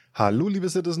Hallo liebe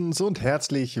Citizens und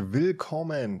herzlich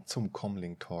willkommen zum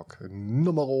Comlink Talk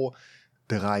Nummer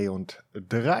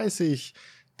 33.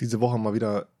 Diese Woche mal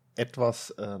wieder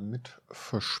etwas mit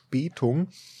Verspätung.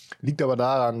 Liegt aber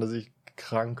daran, dass ich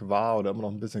krank war oder immer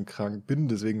noch ein bisschen krank bin.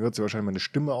 Deswegen hört sich wahrscheinlich meine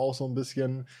Stimme auch so ein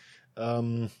bisschen,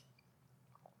 wie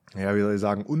soll ich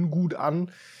sagen, ungut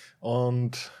an.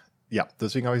 Und ja,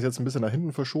 deswegen habe ich es jetzt ein bisschen nach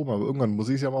hinten verschoben. Aber irgendwann muss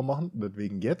ich es ja mal machen.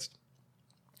 Deswegen jetzt.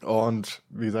 Und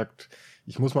wie gesagt,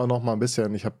 ich muss mal noch mal ein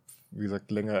bisschen, ich habe, wie gesagt,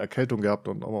 länger Erkältung gehabt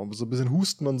und auch mal so ein bisschen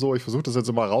Husten und so. Ich versuche das jetzt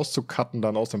immer rauszucutten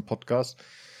dann aus dem Podcast.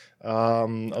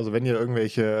 Also wenn ihr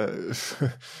irgendwelche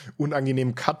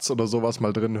unangenehmen Cuts oder sowas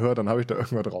mal drin hört, dann habe ich da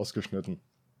irgendwas rausgeschnitten.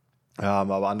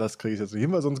 Aber anders kriege ich es jetzt nicht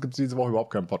hin, weil sonst gibt es diese Woche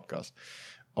überhaupt keinen Podcast.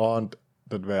 Und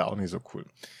das wäre ja auch nicht so cool.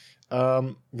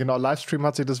 Genau, Livestream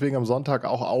hat sich deswegen am Sonntag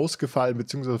auch ausgefallen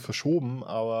bzw. verschoben,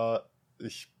 aber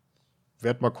ich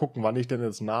werde mal gucken, wann ich denn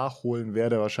jetzt nachholen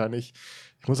werde. Wahrscheinlich,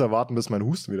 ich muss erwarten, bis mein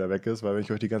Husten wieder weg ist, weil wenn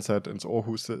ich euch die ganze Zeit ins Ohr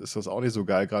huste, ist das auch nicht so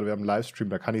geil. Gerade wir haben einen Livestream,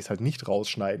 da kann ich es halt nicht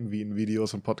rausschneiden, wie in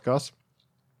Videos und Podcasts.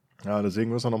 Ja, deswegen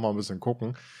müssen wir noch mal ein bisschen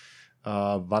gucken,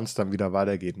 wann es dann wieder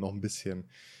weitergeht. Noch ein bisschen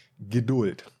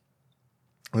Geduld.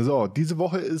 So, diese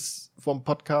Woche ist vom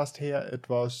Podcast her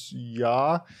etwas,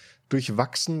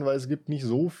 durchwachsen, weil es gibt nicht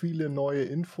so viele neue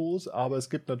Infos, aber es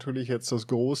gibt natürlich jetzt das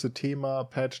große Thema,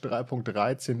 Patch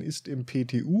 3.13 ist im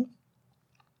PTU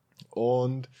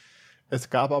und es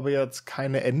gab aber jetzt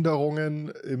keine Änderungen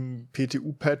im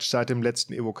PTU-Patch seit dem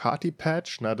letzten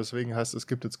Evocati-Patch, deswegen heißt es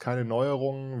gibt jetzt keine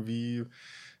Neuerungen wie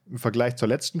im Vergleich zur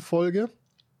letzten Folge.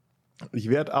 Ich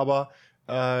werde aber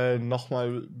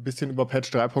nochmal ein bisschen über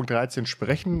Patch 3.13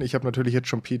 sprechen. Ich habe natürlich jetzt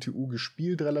schon PTU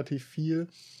gespielt, relativ viel.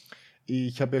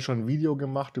 Ich habe ja schon ein Video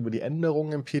gemacht über die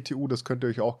Änderungen im PTU. Das könnt ihr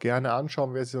euch auch gerne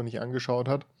anschauen, wer es noch nicht angeschaut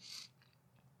hat.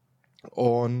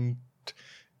 Und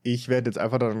ich werde jetzt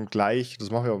einfach dann gleich,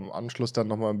 das machen wir im Anschluss dann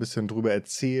nochmal ein bisschen drüber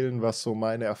erzählen, was so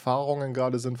meine Erfahrungen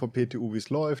gerade sind vom PTU, wie es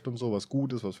läuft und so, was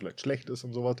gut ist, was vielleicht schlecht ist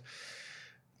und sowas.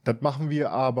 Das machen wir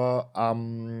aber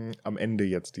am Ende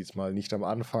jetzt diesmal, nicht am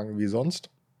Anfang wie sonst,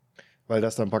 weil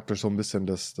das dann praktisch so ein bisschen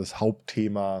das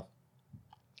Hauptthema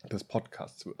des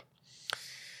Podcasts wird.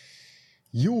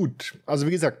 Gut, also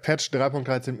wie gesagt, Patch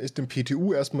 3.13 ist im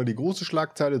PTU erstmal die große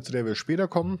Schlagzeile, zu der wir später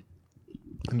kommen.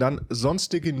 Und dann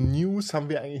sonstige News haben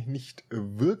wir eigentlich nicht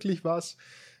wirklich was.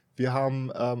 Wir haben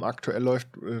aktuell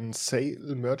läuft ein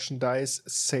Sale, Merchandise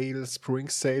Sale, Spring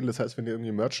Sale. Das heißt, wenn ihr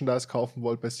irgendwie Merchandise kaufen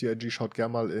wollt bei CIG, schaut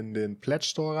gerne mal in den Pledge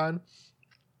Store rein.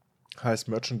 Heißt,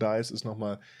 Merchandise ist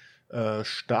nochmal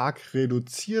stark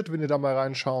reduziert, wenn ihr da mal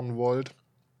reinschauen wollt.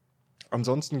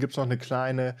 Ansonsten gibt es noch eine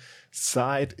kleine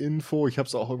Side-Info. Ich habe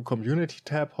es auch im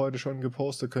Community-Tab heute schon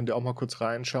gepostet. Könnt ihr auch mal kurz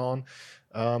reinschauen.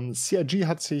 CIG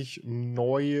hat sich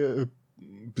neue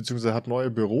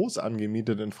Büros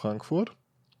angemietet in Frankfurt.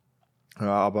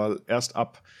 Ja, aber erst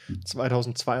ab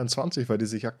 2022, weil die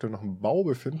sich aktuell noch im Bau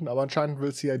befinden. Aber anscheinend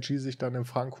will CIG sich dann in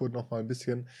Frankfurt noch mal ein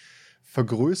bisschen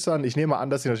vergrößern. Ich nehme an,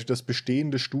 dass sie natürlich das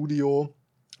bestehende Studio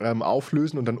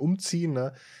auflösen und dann umziehen.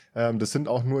 Ne? Das sind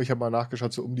auch nur, ich habe mal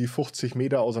nachgeschaut, so um die 50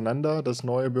 Meter auseinander, das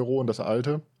neue Büro und das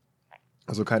alte.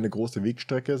 Also keine große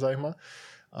Wegstrecke, sag ich mal.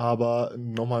 Aber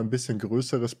nochmal ein bisschen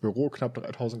größeres Büro, knapp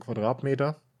 3000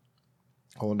 Quadratmeter.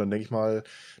 Und dann denke ich mal,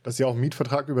 dass sie auch einen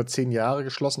Mietvertrag über 10 Jahre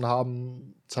geschlossen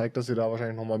haben, zeigt, dass sie da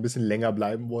wahrscheinlich noch mal ein bisschen länger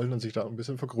bleiben wollen und sich da ein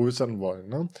bisschen vergrößern wollen.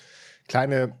 Ne?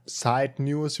 Kleine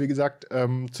Side-News, wie gesagt,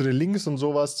 zu den Links und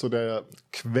sowas, zu der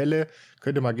Quelle,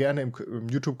 könnt ihr mal gerne im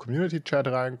YouTube Community-Chat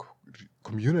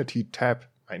Community-Tab,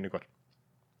 meine Gott,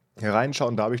 hier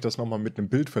reinschauen. Da habe ich das nochmal mit einem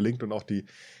Bild verlinkt und auch die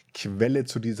Quelle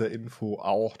zu dieser Info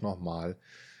auch nochmal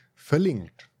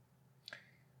verlinkt.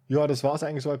 Ja, das war es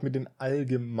eigentlich soweit mit den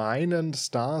allgemeinen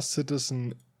Star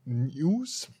Citizen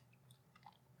News.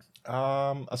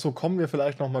 Achso, kommen wir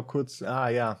vielleicht noch mal kurz,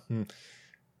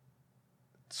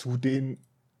 zu den,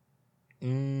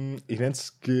 ich nenne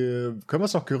es, können wir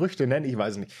es noch Gerüchte nennen? Ich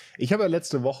weiß es nicht. Ich habe ja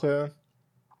letzte Woche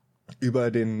über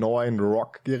den neuen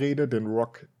Rock geredet, den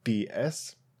Rock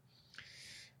DS.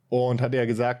 Und hatte ja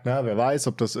gesagt, wer weiß,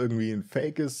 ob das irgendwie ein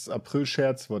Fake ist,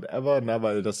 April-Scherz, whatever,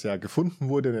 weil das ja gefunden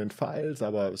wurde in den Files,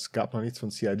 aber es gab noch nichts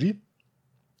von CIG.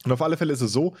 Und auf alle Fälle ist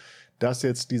es so, dass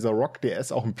jetzt dieser Rock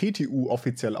DS auch im PTU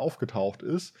offiziell aufgetaucht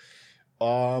ist.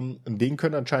 Den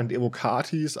können anscheinend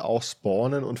Evocatis auch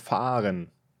spawnen und fahren.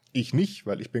 Ich nicht,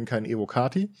 weil ich bin kein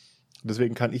Evocati.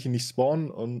 Deswegen kann ich ihn nicht spawnen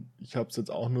und ich habe es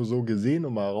jetzt auch nur so gesehen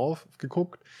und mal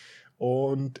raufgeguckt.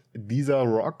 Und dieser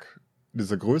Rock,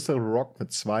 dieser größere Rock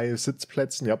mit 2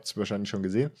 Sitzplätzen, ihr habt es wahrscheinlich schon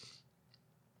gesehen,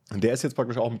 der ist jetzt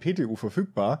praktisch auch im PTU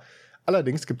verfügbar.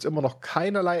 Allerdings gibt es immer noch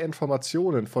keinerlei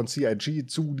Informationen von CIG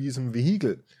zu diesem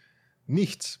Vehikel.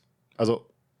 Nichts.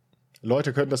 Also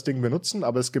Leute können das Ding benutzen,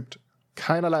 aber es gibt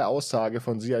keinerlei Aussage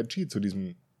von CIG zu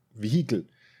diesem Vehikel.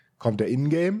 Kommt er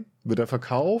in-game? Wird er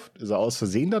verkauft? Ist er aus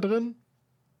Versehen da drin?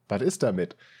 Was ist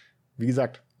damit? Wie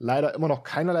gesagt, leider immer noch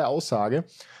keinerlei Aussage.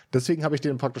 Deswegen habe ich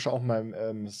den praktisch auch in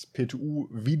meinem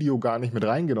PTU-Video gar nicht mit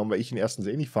reingenommen, weil ich ihn erstens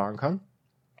nicht fahren kann.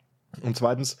 Und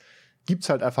zweitens gibt es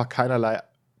halt einfach keinerlei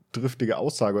driftige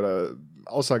Aussage oder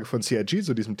Aussage von CIG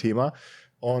zu diesem Thema.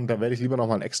 Und da werde ich lieber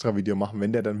nochmal ein extra Video machen,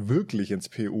 wenn der dann wirklich ins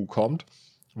PU kommt.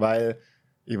 Weil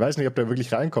ich weiß nicht, ob der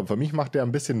wirklich reinkommt. Für mich macht der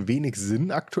ein bisschen wenig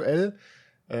Sinn aktuell.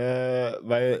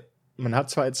 Weil man hat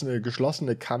zwar jetzt eine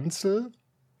geschlossene Kanzel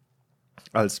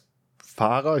als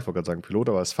Fahrer, ich wollte gerade sagen Pilot,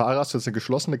 aber als Fahrer hast du jetzt eine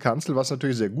geschlossene Kanzel, was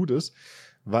natürlich sehr gut ist,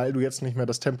 weil du jetzt nicht mehr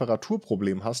das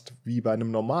Temperaturproblem hast, wie bei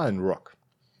einem normalen Rock.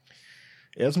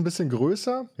 Er ist ein bisschen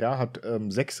größer, ja, hat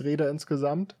 6 Räder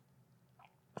insgesamt,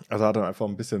 also hat dann einfach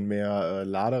ein bisschen mehr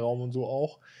Laderaum und so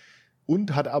auch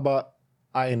und hat aber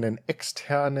einen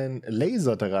externen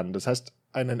Laser dran, das heißt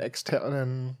einen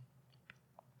externen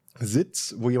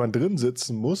Sitz, wo jemand drin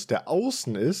sitzen muss, der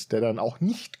außen ist, der dann auch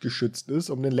nicht geschützt ist,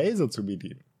 um den Laser zu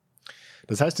bedienen.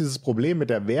 Das heißt, dieses Problem mit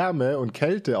der Wärme und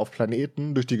Kälte auf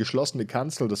Planeten durch die geschlossene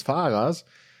Kanzel des Fahrers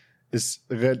ist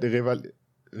relativiert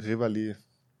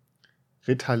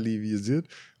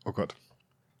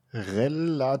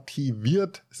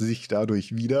sich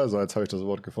dadurch wieder. So, jetzt habe ich das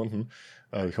Wort gefunden.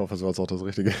 Ich hoffe, es war jetzt auch das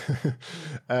Richtige.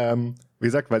 Wie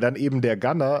gesagt, weil dann eben der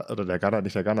Miner,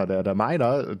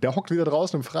 der hockt wieder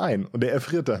draußen im Freien und der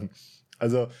erfriert dann.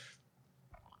 Also,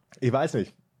 ich weiß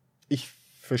nicht. Ich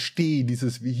verstehe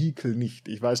dieses Vehikel nicht.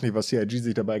 Ich weiß nicht, was CIG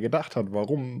sich dabei gedacht hat.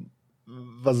 Warum?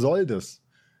 Was soll das?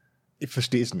 Ich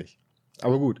verstehe es nicht.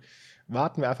 Aber gut,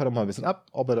 warten wir einfach noch mal ein bisschen ab,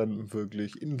 ob er dann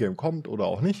wirklich in-game kommt oder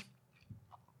auch nicht.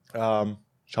 Schauen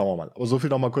wir mal. Aber so viel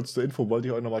noch mal kurz zur Info wollte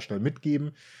ich euch noch mal schnell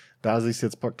mitgeben, da sich es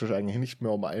jetzt praktisch eigentlich nicht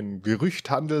mehr um ein Gerücht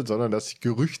handelt, sondern das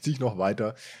Gerücht sich noch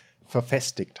weiter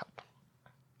verfestigt hat.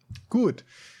 Gut,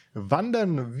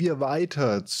 wandern wir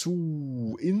weiter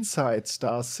zu Inside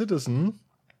Star Citizen.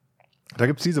 Da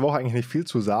gibt es diese Woche eigentlich nicht viel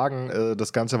zu sagen.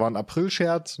 Das Ganze war ein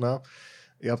April-Scherz, ne?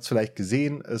 Ihr habt es vielleicht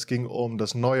gesehen, es ging um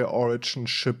das neue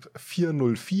Origin-Ship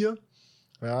 404.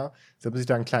 Ja, sie haben sich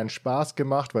da einen kleinen Spaß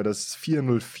gemacht, weil das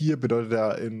 404 bedeutet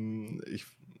ja wie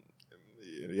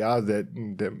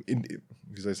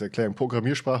soll ich es erklären,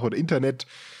 Programmiersprache oder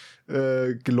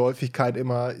Internetgeläufigkeit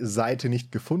immer Seite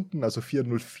nicht gefunden, also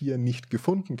 404 nicht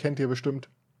gefunden, kennt ihr bestimmt.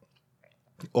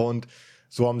 Und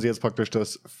so haben sie jetzt praktisch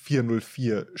das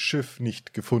 404-Schiff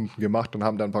nicht gefunden gemacht und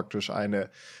haben dann praktisch eine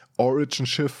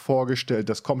Origin-Schiff vorgestellt,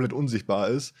 das komplett unsichtbar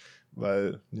ist,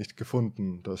 weil nicht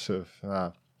gefunden, das Schiff.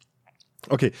 Ja.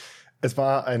 Okay, es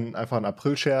war einfach ein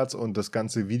April-Scherz und das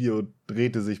ganze Video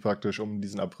drehte sich praktisch um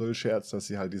diesen April-Scherz, dass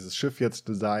sie halt dieses Schiff jetzt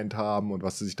designt haben und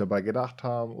was sie sich dabei gedacht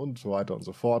haben und so weiter und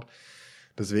so fort.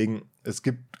 Deswegen, es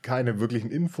gibt keine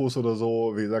wirklichen Infos oder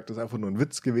so. Wie gesagt, das ist einfach nur ein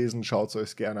Witz gewesen. Schaut es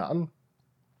euch gerne an.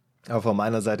 Aber von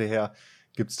meiner Seite her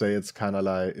gibt es da jetzt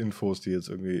keinerlei Infos, die jetzt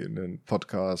irgendwie in den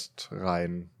Podcast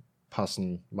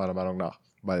reinpassen, meiner Meinung nach.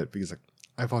 Weil, wie gesagt,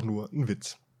 einfach nur ein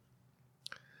Witz.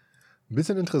 Ein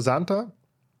bisschen interessanter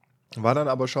war dann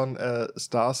aber schon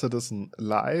Star Citizen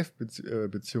Live,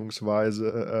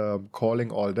 beziehungsweise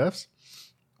Calling All Devs.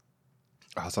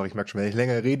 Sorry, ich merke schon, wenn ich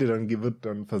länger rede,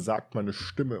 dann versagt meine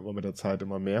Stimme immer mit der Zeit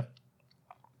immer mehr.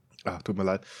 Tut mir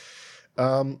leid.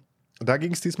 Da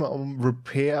ging es diesmal um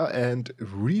Repair and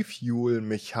Refuel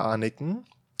Mechaniken.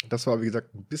 Das war, wie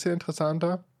gesagt, ein bisschen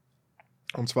interessanter.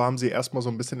 Und zwar haben sie erstmal so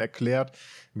ein bisschen erklärt,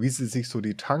 wie sie sich so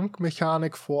die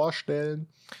Tankmechanik vorstellen.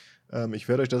 Ich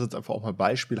werde euch das jetzt einfach auch mal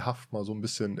beispielhaft mal so ein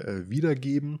bisschen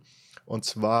wiedergeben. Und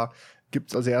zwar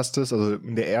gibt es als erstes, also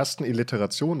in der ersten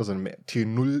Iteration, also in der Tier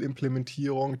 0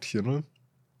 Implementierung, Tier 0,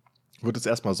 wird es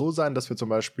erstmal so sein, dass wir zum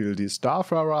Beispiel die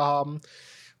Starfarer haben.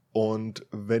 Und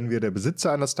wenn wir der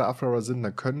Besitzer einer Starfarer sind,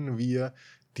 dann können wir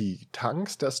die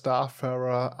Tanks der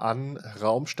Starfarer an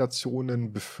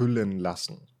Raumstationen befüllen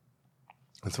lassen.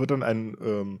 Es wird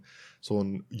dann so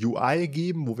ein UI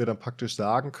geben, wo wir dann praktisch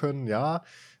sagen können, ja,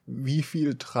 wie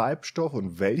viel Treibstoff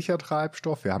und welcher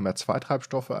Treibstoff, wir haben ja 2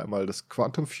 Treibstoffe, einmal das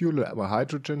Quantum Fuel und einmal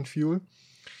Hydrogen Fuel,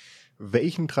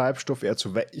 welchen Treibstoff er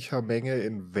zu welcher Menge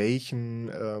in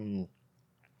welchen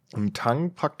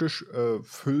Tank praktisch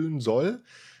füllen soll.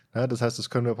 Ja, das heißt, das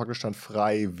können wir praktisch dann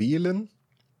frei wählen.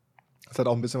 Das hat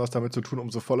auch ein bisschen was damit zu tun,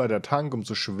 umso voller der Tank,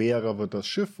 umso schwerer wird das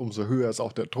Schiff, umso höher ist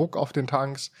auch der Druck auf den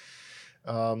Tanks.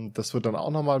 Das wird dann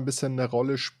auch nochmal ein bisschen eine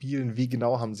Rolle spielen. Wie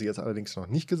genau, haben sie jetzt allerdings noch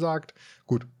nicht gesagt.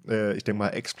 Gut, ich denke mal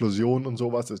Explosion und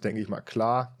sowas ist, denke ich mal,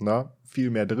 klar. Ne?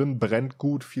 Viel mehr drin, brennt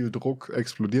gut, viel Druck,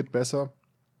 explodiert besser.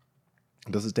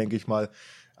 Das ist, denke ich mal,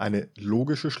 eine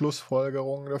logische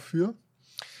Schlussfolgerung dafür.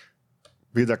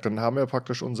 wie gesagt, dann haben wir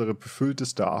praktisch unsere befüllte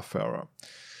Starfarer.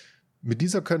 Mit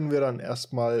dieser können wir dann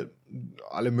erstmal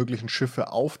alle möglichen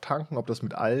Schiffe auftanken. Ob das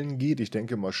mit allen geht, ich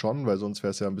denke mal schon, weil sonst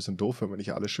wäre es ja ein bisschen doof, wenn wir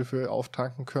nicht alle Schiffe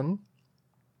auftanken können.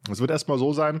 Es wird erstmal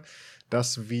so sein,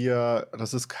 dass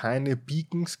es keine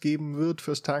Beacons geben wird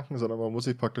fürs Tanken, sondern man muss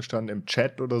sich praktisch dann im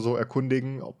Chat oder so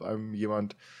erkundigen, ob einem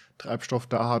jemand Treibstoff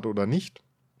da hat oder nicht.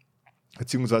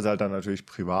 Beziehungsweise halt dann natürlich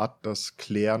privat das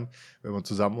klären, wenn man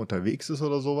zusammen unterwegs ist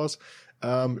oder sowas.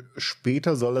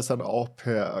 Später soll es dann auch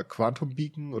per Quantum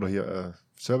Beacon oder hier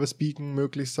Service Beacon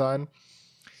möglich sein.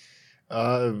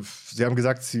 Sie haben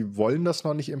gesagt, sie wollen das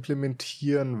noch nicht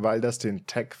implementieren, weil das den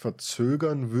Tag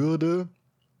verzögern würde.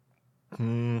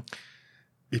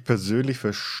 Ich persönlich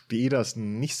verstehe das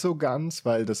nicht so ganz,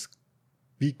 weil das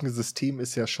Beacon-System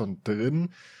ist ja schon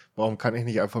drin. Warum kann ich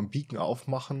nicht einfach ein Beacon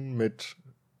aufmachen mit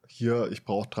hier, ich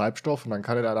brauche Treibstoff und dann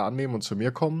kann er da annehmen und zu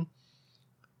mir kommen?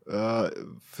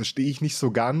 Verstehe ich nicht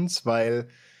so ganz, weil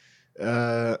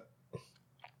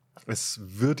es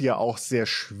wird ja auch sehr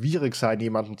schwierig sein,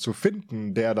 jemanden zu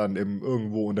finden, der dann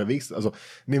irgendwo unterwegs ist. Also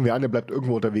nehmen wir an, der bleibt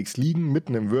irgendwo unterwegs liegen,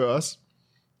 mitten im Verse.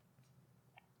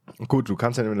 Gut, du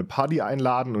kannst ja eine Party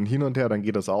einladen und hin und her, dann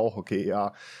geht das auch, okay,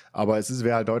 ja. Aber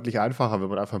wäre halt deutlich einfacher, wenn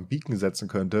man einfach einen Beacon setzen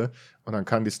könnte und dann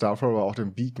kann die Starfarer auch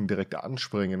den Beacon direkt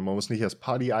anspringen. Man muss nicht erst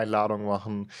Party-Einladung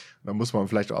machen, dann muss man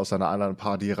vielleicht aus einer anderen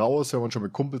Party raus, wenn man schon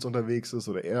mit Kumpels unterwegs ist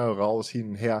oder eher raus,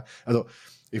 hin und her. Also,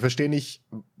 ich verstehe nicht,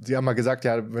 sie haben mal gesagt,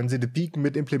 ja, wenn sie die Beacon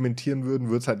mit implementieren würden,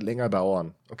 würde es halt länger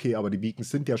dauern. Okay, aber die Beacons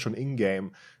sind ja schon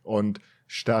in-game und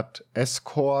statt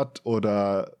Escort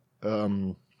oder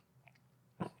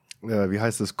wie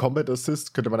heißt es, Combat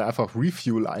Assist, könnte man einfach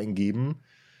Refuel eingeben.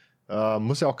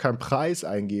 Muss ja auch keinen Preis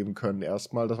eingeben können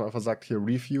erstmal, dass man einfach sagt, hier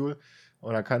Refuel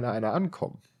und dann kann da einer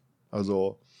ankommen.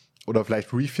 Also, oder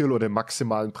vielleicht Refuel oder den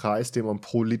maximalen Preis, den man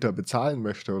pro Liter bezahlen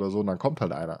möchte oder so, und dann kommt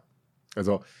halt einer.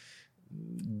 Also,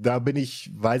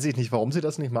 weiß ich nicht, warum sie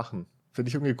das nicht machen. Finde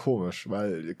ich irgendwie komisch,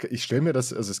 weil ich stelle mir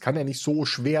das, also es kann ja nicht so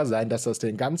schwer sein, dass das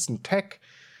den ganzen Tag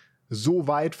so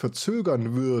weit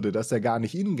verzögern würde, dass er gar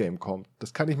nicht in-game kommt.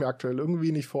 Das kann ich mir aktuell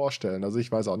irgendwie nicht vorstellen. Also ich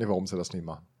weiß auch nicht, warum sie das nicht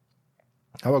machen.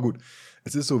 Aber gut,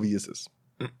 es ist so, wie es ist.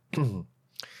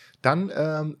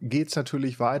 Dann geht es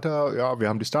natürlich weiter. Ja, wir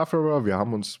haben die Starfarer, wir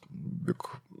haben uns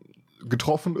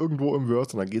getroffen irgendwo im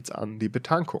Verse und dann geht es an die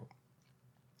Betankung.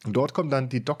 Und dort kommt dann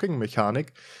die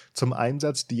Docking-Mechanik zum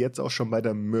Einsatz, die jetzt auch schon bei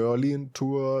der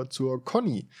Merlin-Tour zur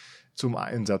Conny zum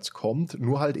Einsatz kommt.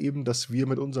 Nur halt eben, dass wir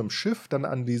mit unserem Schiff dann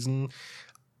an diesen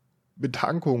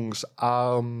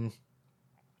Betankungsarm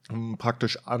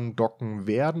praktisch andocken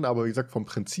werden. Aber wie gesagt, vom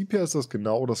Prinzip her ist das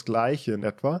genau das Gleiche in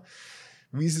etwa.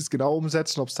 Wie sie es genau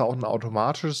umsetzen, ob es da auch ein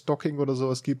automatisches Docking oder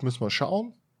sowas gibt, müssen wir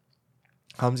schauen.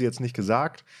 Haben sie jetzt nicht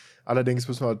gesagt. Allerdings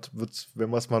müssen wir halt,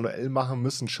 wenn wir es manuell machen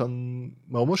müssen,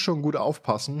 man muss schon gut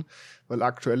aufpassen, weil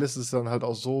aktuell ist es dann halt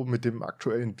auch so, mit dem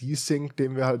aktuellen Desync,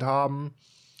 den wir halt haben,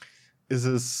 ist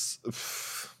es,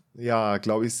 ja,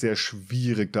 glaube ich, sehr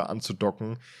schwierig da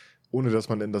anzudocken, ohne dass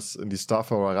man in die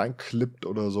Starfarer reinklippt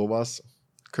oder sowas.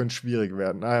 Könnte schwierig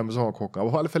werden. Naja, müssen wir mal gucken. Aber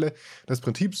auf alle Fälle, das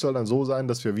Prinzip soll dann so sein,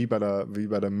 dass wir wie bei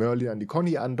der Merlin an die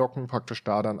Conny andocken, praktisch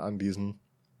da dann an diesen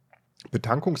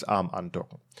Betankungsarm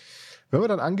andocken. Wenn wir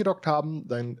dann angedockt haben,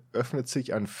 dann öffnet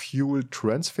sich ein Fuel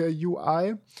Transfer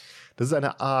UI. Das ist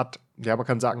eine Art, ja, man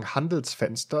kann sagen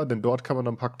Handelsfenster, denn dort kann man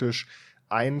dann praktisch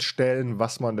einstellen,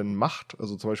 was man denn macht.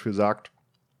 Also zum Beispiel sagt,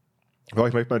 ich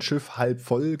möchte mein Schiff halb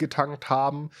voll getankt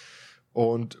haben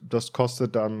und das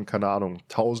kostet dann, keine Ahnung,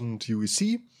 1000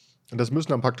 UEC. Und das müssen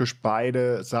dann praktisch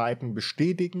beide Seiten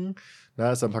bestätigen.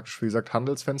 Das ist dann praktisch, wie gesagt,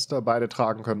 Handelsfenster. Beide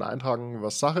können eintragen,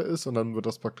 was Sache ist. Und dann wird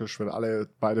das praktisch, wenn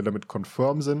beide damit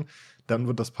konform sind, dann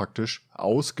wird das praktisch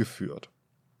ausgeführt.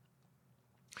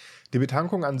 Die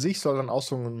Betankung an sich soll dann auch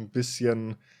so ein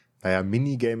bisschen,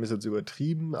 Minigame ist jetzt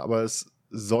übertrieben, aber es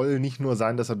soll nicht nur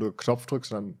sein, dass er durch Knopf drückt,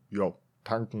 sondern,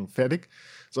 tanken, fertig,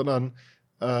 sondern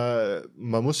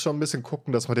man muss schon ein bisschen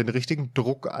gucken, dass man den richtigen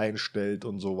Druck einstellt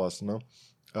und sowas, ne?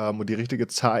 Und die richtige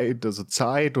Zeit, also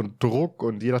Zeit und Druck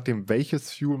und je nachdem,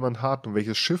 welches Fuel man hat und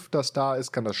welches Schiff das da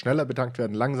ist, kann das schneller betankt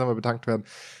werden, langsamer betankt werden.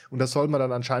 Und das soll man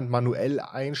dann anscheinend manuell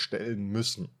einstellen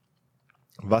müssen.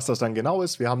 Was das dann genau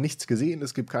ist, wir haben nichts gesehen,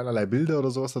 es gibt keinerlei Bilder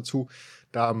oder sowas dazu.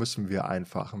 Da müssen wir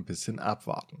einfach ein bisschen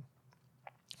abwarten.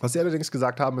 Was sie allerdings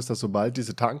gesagt haben, ist, dass sobald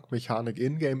diese Tankmechanik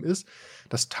in-game ist,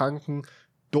 das Tanken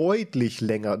deutlich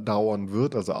länger dauern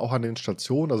wird, also auch an den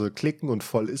Stationen, also klicken und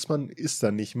voll ist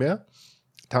dann nicht mehr.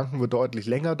 Tanken wird deutlich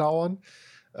länger dauern,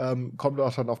 kommt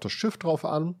auch dann auf das Schiff drauf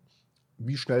an,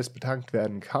 wie schnell es betankt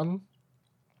werden kann.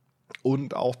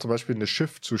 Und auch zum Beispiel eine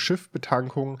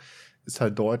Schiff-zu-Schiff-Betankung ist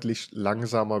halt deutlich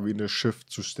langsamer wie eine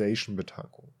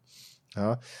Schiff-zu-Station-Betankung.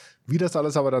 Ja. Wie das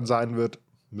alles aber dann sein wird,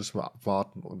 müssen wir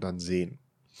abwarten und dann sehen.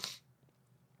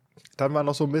 Dann war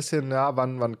noch so ein bisschen, ja,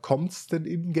 wann kommt's denn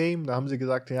in-game? Da haben sie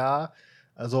gesagt, ja,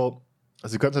 also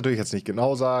sie können es natürlich jetzt nicht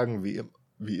genau sagen,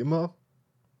 wie immer,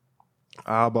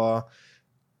 aber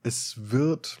es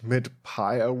wird mit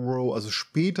Pyro, also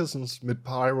spätestens mit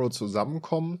Pyro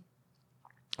zusammenkommen,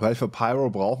 weil für Pyro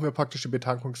brauchen wir praktisch die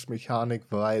Betankungsmechanik,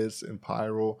 weil es in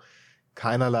Pyro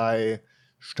keinerlei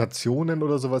Stationen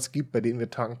oder sowas gibt, bei denen wir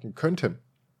tanken könnten.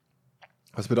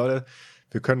 Das bedeutet,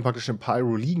 wir können praktisch in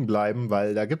Pyro liegen bleiben,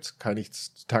 weil da gibt es gar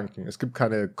nichts zu tanken. Es gibt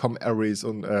keine Com-Arrays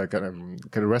und keine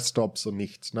Rest-Stops und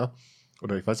nichts, ne?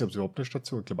 Oder ich weiß nicht, ob es überhaupt eine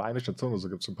Station, ich glaube eine Station oder so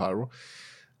gibt es in Pyro.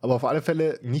 Aber auf alle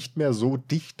Fälle nicht mehr so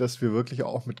dicht, dass wir wirklich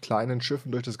auch mit kleinen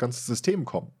Schiffen durch das ganze System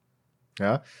kommen.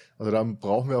 Ja, also dann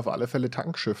brauchen wir auf alle Fälle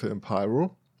Tankschiffe im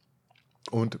Pyro.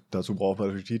 Und dazu brauchen wir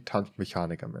natürlich die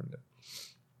Tankmechanik am Ende.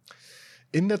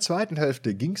 In der zweiten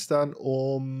Hälfte ging es dann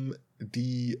um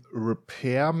die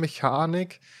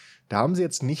Repair-Mechanik. Da haben sie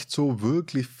jetzt nicht so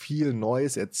wirklich viel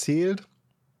Neues erzählt.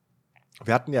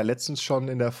 Wir hatten ja letztens schon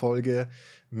in der Folge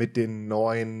mit den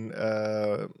neuen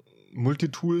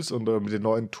Multitools und mit den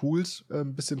neuen Tools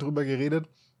ein bisschen drüber geredet.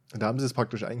 Da haben sie es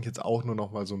praktisch eigentlich jetzt auch nur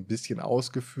noch mal so ein bisschen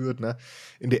ausgeführt. Ne?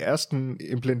 In der ersten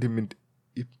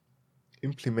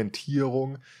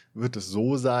Implementierung wird es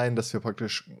so sein, dass wir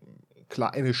praktisch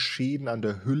kleine Schäden an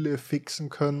der Hülle fixen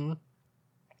können.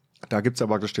 Da gibt es ja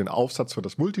praktisch den Aufsatz für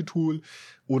das Multitool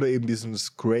oder eben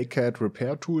dieses Greycat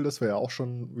Repair Tool, das wir ja auch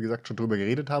schon, wie gesagt, schon drüber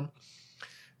geredet haben.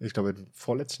 Ich glaube, in der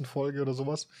vorletzten Folge oder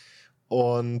sowas.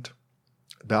 Und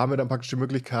da haben wir dann praktisch die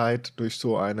Möglichkeit, durch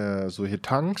solche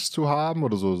Tanks zu haben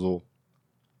oder so.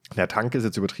 Der Tank ist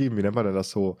jetzt übertrieben, wie nennt man denn das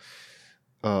so?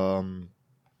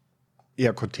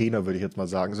 Eher Container, würde ich jetzt mal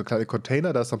sagen. So kleine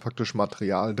Container, da ist dann praktisch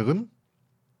Material drin.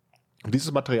 Und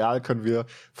dieses Material können wir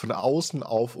von außen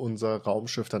auf unser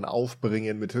Raumschiff dann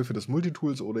aufbringen mit Hilfe des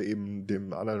Multitools oder eben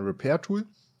dem anderen Repair-Tool.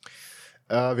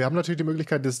 Wir haben natürlich die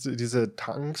Möglichkeit, diese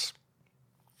Tanks,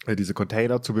 diese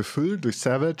Container zu befüllen durch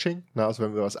Salvaging. Also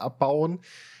wenn wir was abbauen,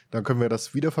 dann können wir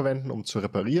das wiederverwenden, um zu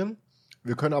reparieren.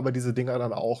 Wir können aber diese Dinger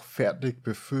dann auch fertig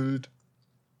befüllt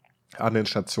an den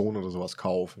Stationen oder sowas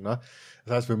kaufen. Ne?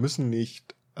 Das heißt, wir müssen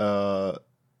nicht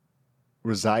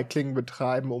Recycling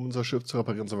betreiben, um unser Schiff zu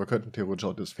reparieren, sondern wir könnten theoretisch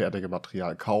auch das fertige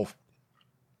Material kaufen.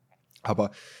 Aber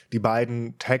die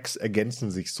beiden Tags ergänzen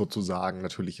sich sozusagen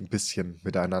natürlich ein bisschen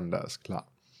miteinander, ist klar.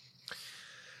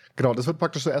 Genau, das wird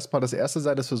praktisch so erstmal das erste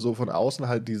sein, dass wir so von außen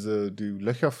halt die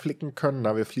Löcher flicken können.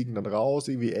 Wir fliegen dann raus,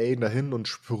 EVA dahin und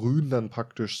sprühen dann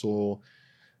praktisch so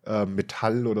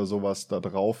Metall oder sowas da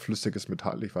drauf, flüssiges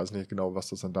Metall. Ich weiß nicht genau, was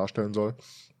das dann darstellen soll.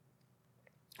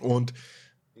 Und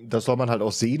das soll man halt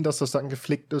auch sehen, dass das dann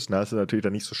geflickt ist. Das ist natürlich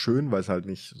dann nicht so schön, weil es halt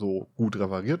nicht so gut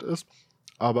repariert ist.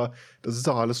 Aber das ist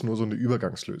auch alles nur so eine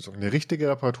Übergangslösung. Eine richtige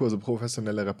Reparatur, also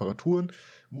professionelle Reparaturen,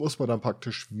 muss man dann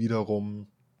praktisch wiederum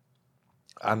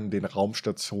an den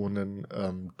Raumstationen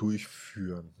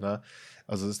durchführen. Ne?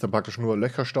 Also es ist dann praktisch nur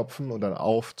Löcher stopfen und dann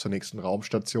auf zur nächsten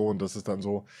Raumstation. Das ist dann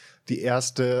so die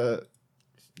erste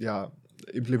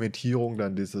Implementierung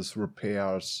dann dieses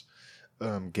Repairs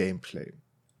Gameplay.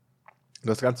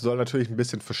 Das Ganze soll natürlich ein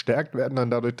bisschen verstärkt werden dann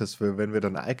dadurch, dass wir, wenn wir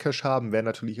dann iCache haben, werden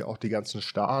natürlich auch die ganzen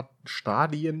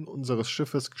Stadien unseres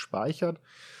Schiffes gespeichert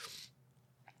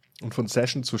und von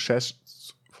Session zu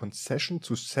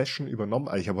Session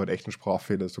übernommen. Ich habe heute echt einen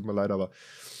Sprachfehler, es tut mir leid, aber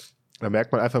da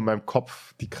merkt man einfach in meinem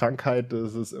Kopf die Krankheit,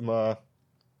 das ist immer,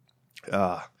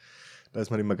 da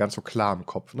ist man immer ganz so klar im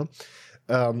Kopf. Ne?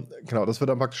 Genau, das wird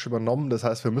dann praktisch übernommen, das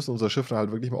heißt, wir müssen unser Schiff dann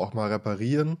halt wirklich auch mal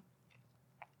reparieren.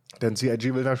 Denn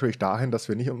CIG will natürlich dahin, dass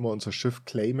wir nicht immer unser Schiff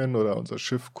claimen oder unser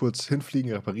Schiff kurz hinfliegen,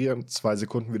 reparieren, 2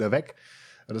 Sekunden wieder weg.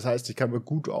 Das heißt, ich kann mir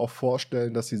gut auch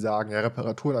vorstellen, dass sie sagen, ja,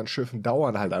 Reparaturen an Schiffen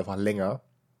dauern halt einfach länger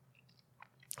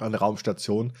an der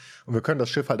Raumstation und wir können das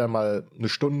Schiff halt dann mal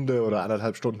 1 Stunde oder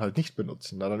 1,5 Stunden halt nicht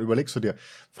benutzen. Dann überlegst du dir,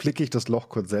 flicke ich das Loch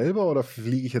kurz selber oder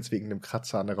fliege ich jetzt wegen dem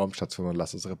Kratzer an der Raumstation und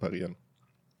lasse es reparieren?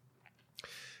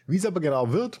 Wie es aber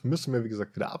genau wird, müssen wir, wie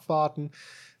gesagt, wieder abwarten.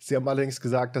 Sie haben allerdings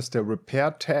gesagt, dass der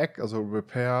Repair-Tag, also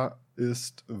Repair,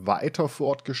 ist weiter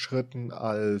fortgeschritten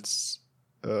als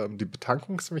die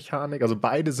Betankungsmechanik. Also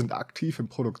beide sind aktiv in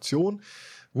Produktion,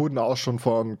 wurden auch schon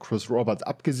von Chris Roberts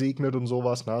abgesegnet und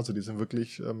sowas. Ne? Also die sind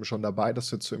wirklich schon dabei, das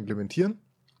jetzt zu implementieren.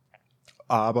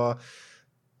 Aber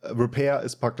Repair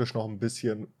ist praktisch noch ein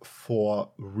bisschen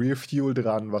vor Refuel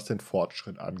dran, was den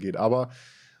Fortschritt angeht. Aber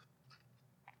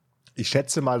ich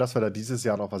schätze mal, dass wir da dieses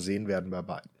Jahr noch was sehen werden bei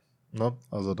beiden. Ne?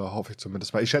 Also da hoffe ich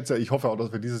zumindest mal. Ich hoffe auch,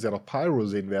 dass wir dieses Jahr noch Pyro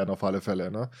sehen werden, auf alle Fälle.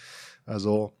 Ne?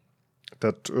 Also,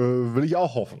 das will ich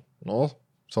auch hoffen. Ne?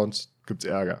 Sonst gibt's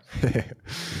Ärger.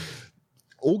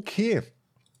 Okay,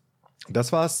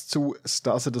 das war's zu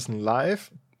Star Citizen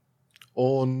Live.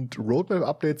 Und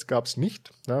Roadmap-Updates gab es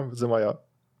nicht. Ja, sind wir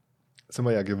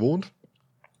ja gewohnt.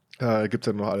 Gibt es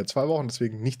ja nur alle 2 Wochen,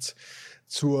 deswegen nichts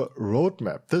zur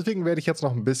Roadmap. Deswegen werde ich jetzt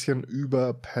noch ein bisschen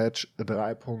über Patch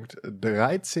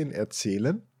 3.13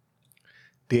 erzählen,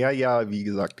 der ja, wie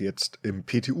gesagt, jetzt im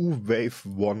PTU Wave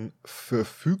 1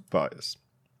 verfügbar ist.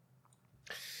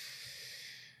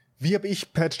 Wie habe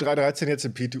ich Patch 3.13 jetzt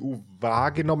im PTU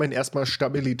wahrgenommen? Erstmal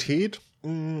Stabilität.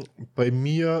 Bei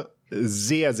mir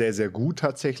sehr, sehr, sehr gut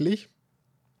tatsächlich.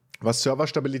 Was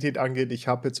Serverstabilität angeht, ich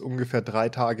habe jetzt ungefähr 3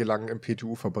 Tage lang im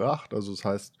PTU verbracht. Also das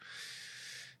heißt,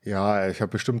 ja, ich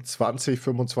habe bestimmt 20,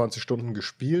 25 Stunden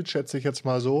gespielt, schätze ich jetzt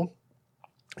mal so.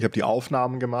 Ich habe die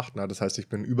Aufnahmen gemacht, das heißt, ich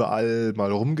bin überall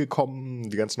mal rumgekommen,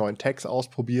 die ganz neuen Tags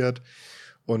ausprobiert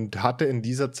und hatte in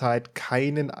dieser Zeit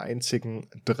keinen einzigen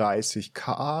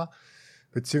 30K,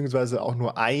 beziehungsweise auch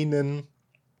nur einen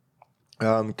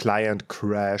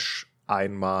Client-Crash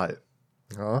einmal.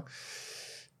 Ja.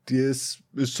 Das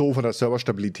ist so von der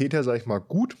Serverstabilität her, sage ich mal,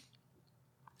 gut.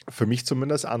 Für mich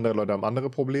zumindest. Andere Leute haben andere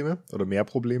Probleme oder mehr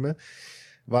Probleme.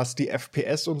 Was die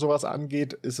FPS und sowas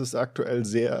angeht, ist es aktuell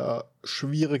sehr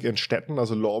schwierig in Städten.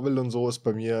 Also Lorville und so ist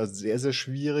bei mir sehr, sehr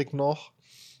schwierig noch.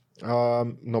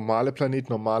 Normale Planet,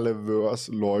 normale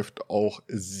Verse läuft auch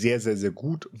sehr, sehr, sehr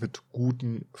gut mit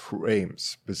guten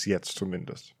Frames. Bis jetzt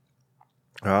zumindest.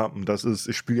 Ja, und das ist,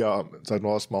 ich spiele ja seit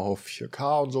neuestem mal auf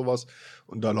 4K und sowas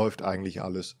und da läuft eigentlich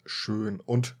alles schön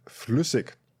und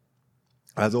flüssig.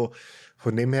 Also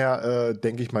von dem her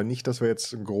denke ich mal nicht, dass wir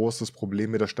jetzt ein großes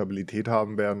Problem mit der Stabilität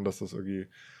haben werden, dass das irgendwie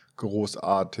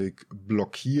großartig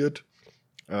blockiert,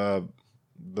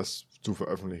 das zu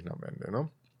veröffentlichen am Ende, ne?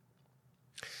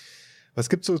 Was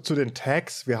gibt's so zu den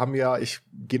Tags? Wir haben ja, ich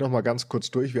gehe noch mal ganz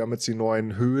kurz durch, wir haben jetzt die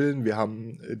neuen Höhlen, wir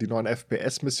haben die neuen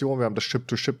FPS-Missionen, wir haben das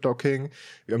Ship-to-Ship-Docking,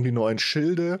 wir haben die neuen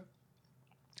Schilde,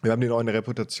 wir haben die neuen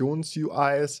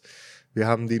Reputations-UIs, wir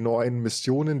haben die neuen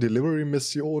Missionen,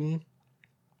 Delivery-Missionen,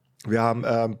 wir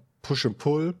haben Push and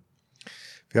Pull,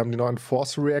 wir haben die neuen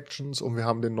Force-Reactions und wir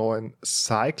haben den neuen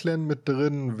Cyclen mit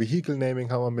drin, Vehicle-Naming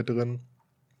haben wir mit drin,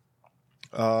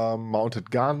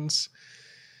 Mounted Guns,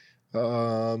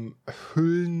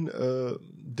 Hüllen,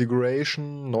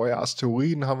 Degradation, neue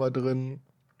Asteroiden haben wir drin,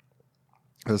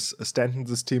 das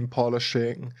Stanton-System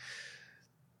Polishing,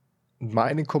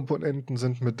 Mining-Komponenten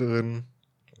sind mit drin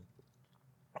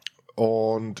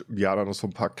und ja, dann noch so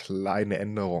ein paar kleine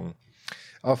Änderungen.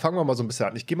 Aber fangen wir mal so ein bisschen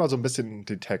an. Ich gehe mal so ein bisschen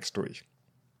den Text durch.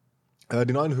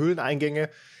 Die neuen Höhleneingänge,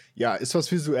 ja, ist was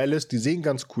Visuelles, die sehen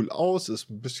ganz cool aus, ist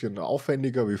ein bisschen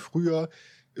aufwendiger wie früher,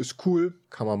 ist cool,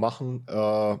 kann man machen,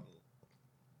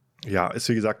 ja, ist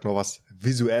wie gesagt nur was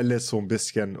Visuelles so ein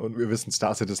bisschen und wir wissen,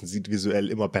 Star Citizen sieht visuell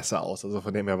immer besser aus, also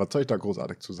von dem her, was soll ich da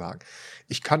großartig zu sagen?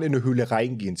 Ich kann in eine Höhle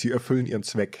reingehen, sie erfüllen ihren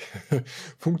Zweck,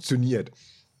 funktioniert.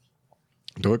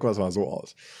 Drücken wir es mal so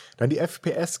aus. Dann die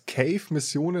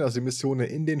FPS-Cave-Missionen, also die Missionen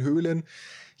in den Höhlen,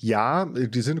 ja,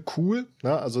 die sind cool,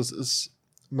 ne? Also es ist,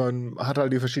 man hat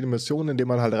halt die verschiedenen Missionen, in denen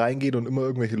man halt reingeht und immer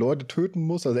irgendwelche Leute töten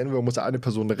muss, also entweder man muss eine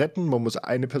Person retten, man muss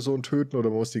eine Person töten oder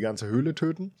man muss die ganze Höhle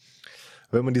töten.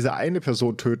 Wenn man diese eine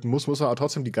Person töten muss, muss man aber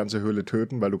trotzdem die ganze Höhle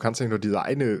töten, weil du kannst nicht nur diese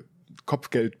eine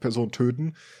Kopfgeldperson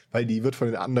töten, weil die wird von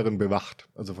den anderen bewacht.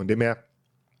 Also von dem her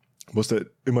musst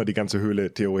du immer die ganze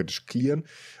Höhle theoretisch clearen.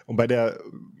 Und bei der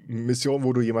Mission,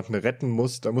 wo du jemanden retten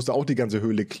musst, da musst du auch die ganze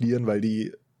Höhle clearen, weil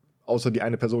die, außer die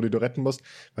eine Person, die du retten musst,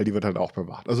 weil die wird halt auch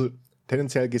bewacht. Also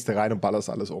tendenziell gehst du rein und ballerst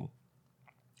alles um.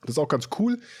 Das ist auch ganz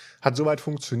cool, hat soweit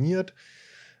funktioniert.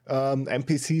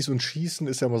 NPCs und Schießen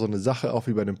ist ja immer so eine Sache, auch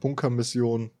wie bei den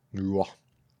Bunker-Missionen. Ja,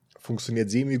 funktioniert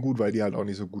semi-gut, weil die halt auch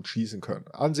nicht so gut schießen können.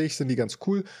 An sich sind die ganz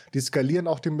cool. Die skalieren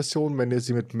auch die Missionen. Wenn ihr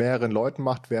sie mit mehreren Leuten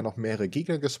macht, werden auch mehrere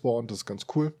Gegner gespawnt. Das ist ganz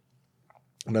cool.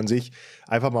 Und an sich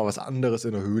einfach mal was anderes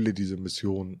in der Höhle, diese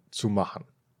Mission zu machen.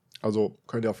 Also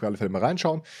könnt ihr auf alle Fälle mal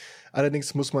reinschauen.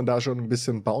 Allerdings muss man da schon ein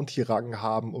bisschen Bounty-Rang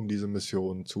haben, um diese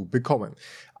Mission zu bekommen.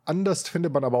 Anders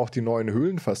findet man aber auch die neuen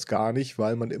Höhlen fast gar nicht,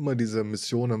 weil man immer diese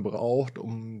Missionen braucht,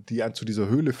 um die einen zu dieser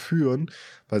Höhle führen,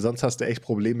 weil sonst hast du echt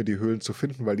Probleme, die Höhlen zu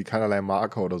finden, weil die keinerlei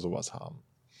Marker oder sowas haben.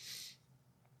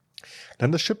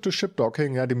 Dann das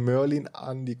Ship-to-Ship-Docking, ja, die Merlin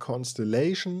an die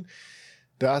Constellation.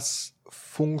 Das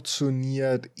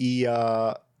funktioniert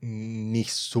eher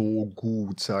nicht so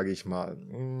gut, sage ich mal.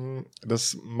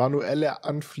 Das manuelle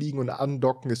Anfliegen und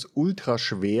Andocken ist ultra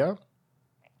schwer.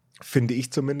 Finde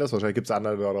ich zumindest. Wahrscheinlich gibt es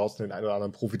andere da draußen, den einen oder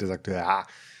anderen Profi, der sagt, ja,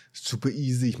 super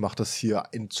easy, ich mache das hier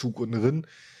in Zug und drin.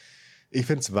 Ich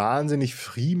finde es wahnsinnig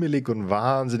friemelig und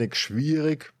wahnsinnig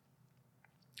schwierig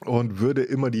und würde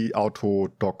immer die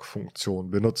Autodock-Funktion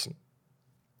benutzen.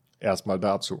 Erstmal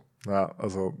dazu. Ja,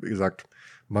 also wie gesagt,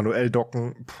 manuell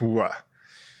docken, puh,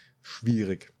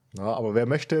 schwierig. Ja, aber wer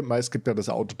möchte, meist gibt ja das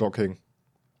Autodocking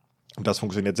und das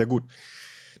funktioniert sehr gut.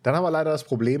 Dann haben wir leider das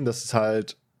Problem, dass es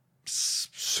halt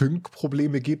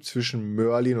Sync-Probleme gibt zwischen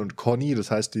Merlin und Conny. Das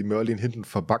heißt, die Merlin hinten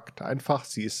verbuggt einfach.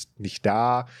 Sie ist nicht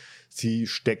da. Sie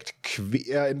steckt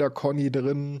quer in der Conny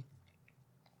drin.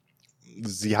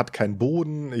 Sie hat keinen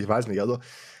Boden. Ich weiß nicht. Also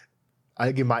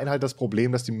allgemein halt das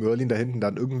Problem, dass die Merlin da hinten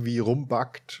dann irgendwie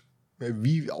rumbuggt.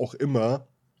 Wie auch immer.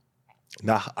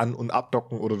 Nach An- und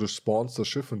Abdocken oder du spawnst das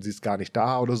Schiff und sie ist gar nicht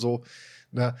da oder so.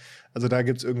 Ne? Also da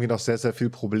gibt es irgendwie noch sehr, sehr viele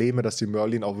Probleme, dass die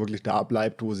Merlin auch wirklich da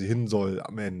bleibt, wo sie hin soll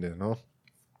am Ende. Ne?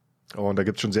 Und da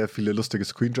gibt es schon sehr viele lustige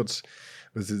Screenshots,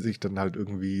 dass sie sich dann halt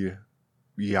irgendwie,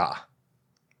 ja,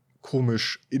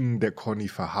 komisch in der Conny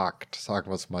verhakt,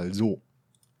 sagen wir es mal so.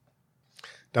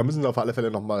 Da müssen sie auf alle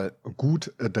Fälle nochmal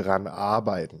gut dran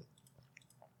arbeiten.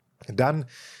 Dann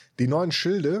die neuen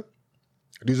Schilde,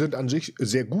 die sind an sich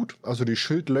sehr gut. Also die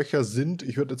Schildlöcher sind,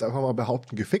 ich würde jetzt einfach mal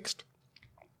behaupten, gefixt.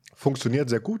 Funktioniert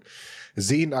sehr gut.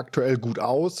 Sehen aktuell gut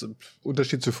aus.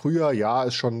 Unterschied zu früher, ja,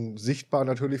 ist schon sichtbar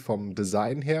natürlich vom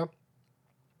Design her.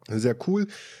 Sehr cool.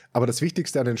 Aber das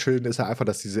Wichtigste an den Schilden ist ja einfach,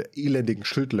 dass diese elendigen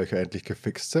Schildlöcher endlich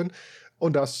gefixt sind.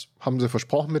 Und das haben sie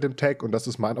versprochen mit dem Tag. Und das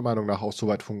ist meiner Meinung nach auch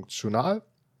soweit funktional.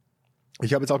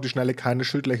 Ich habe jetzt auf die Schnelle keine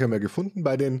Schildlöcher mehr gefunden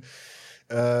bei den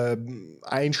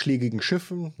einschlägigen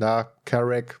Schiffen,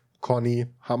 Carrack, Conny,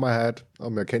 Hammerhead,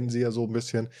 wir kennen sie ja so ein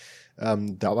bisschen.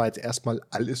 Da war jetzt erstmal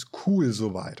alles cool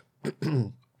soweit.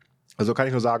 Also kann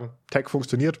ich nur sagen, Tech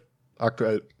funktioniert,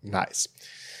 aktuell nice.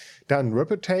 Dann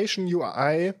Reputation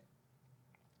UI,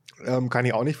 kann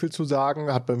ich auch nicht viel zu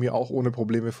sagen, hat bei mir auch ohne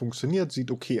Probleme funktioniert, sieht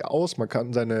okay aus, man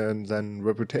kann seinen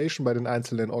Reputation bei den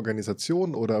einzelnen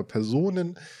Organisationen oder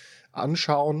Personen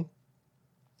anschauen.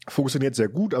 Funktioniert sehr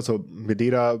gut, also mit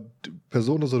jeder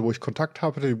Person, also wo ich Kontakt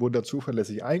habe, die wurde da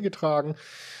zuverlässig eingetragen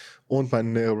und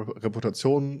meine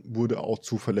Reputation wurde auch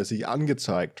zuverlässig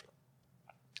angezeigt.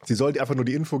 Sie sollte einfach nur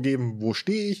die Info geben, wo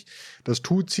stehe ich, das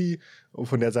tut sie und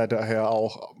von der Seite her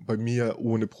auch bei mir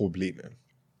ohne Probleme.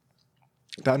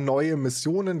 Dann neue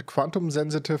Missionen, Quantum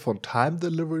Sensitive und Time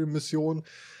Delivery Missionen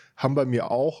haben bei mir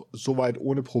auch soweit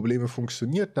ohne Probleme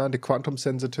funktioniert. Die Quantum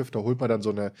Sensitive, da holt man dann so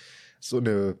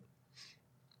eine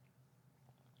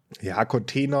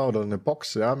Container oder eine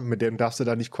Box, mit dem darfst du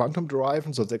da nicht Quantum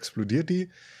driven, sonst explodiert die.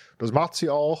 Das macht sie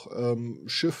auch.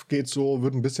 Schiff geht so,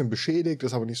 wird ein bisschen beschädigt,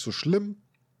 ist aber nicht so schlimm.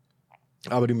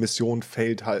 Aber die Mission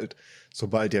fällt halt,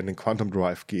 sobald ihr in den Quantum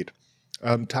Drive geht.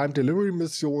 Time Delivery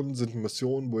Missionen sind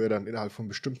Missionen, wo ihr dann innerhalb von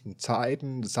bestimmten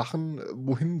Zeiten Sachen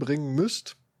wohin bringen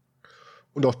müsst.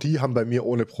 Und auch die haben bei mir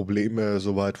ohne Probleme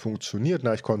soweit funktioniert.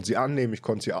 Ich konnte sie annehmen, ich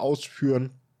konnte sie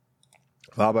ausführen.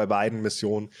 War bei beiden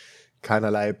Missionen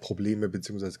keinerlei Probleme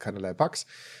bzw. keinerlei Bugs.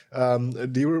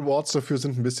 Die Rewards dafür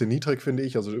sind ein bisschen niedrig, finde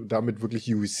ich. Also damit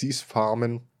wirklich UECs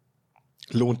farmen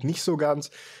lohnt nicht so ganz.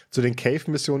 Zu den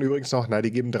Cave-Missionen übrigens noch,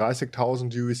 die geben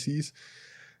 30.000 UECs.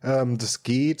 Das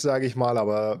geht, sage ich mal,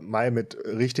 aber mit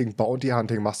richtigen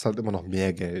Bounty-Hunting machst du halt immer noch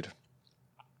mehr Geld.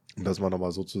 Um das mal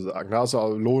nochmal so zu sagen.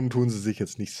 Also lohnen tun sie sich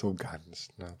jetzt nicht so ganz.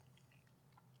 Ne?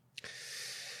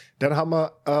 Dann haben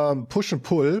wir Push and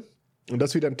Pull. Und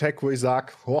das ist wieder ein Tag, wo ich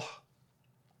sage,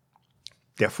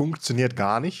 der funktioniert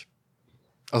gar nicht.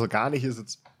 Also gar nicht ist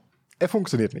jetzt, er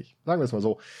funktioniert nicht. Sagen wir es mal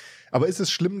so. Aber ist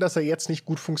es schlimm, dass er jetzt nicht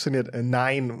gut funktioniert?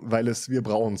 Nein, weil wir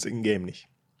brauchen es in-game nicht.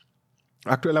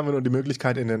 Aktuell haben wir nur die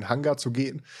Möglichkeit, in den Hangar zu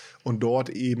gehen und dort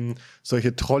eben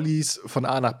solche Trolleys von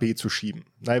A nach B zu schieben.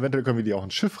 Eventuell können wir die auch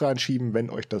ins Schiff reinschieben, wenn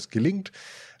euch das gelingt.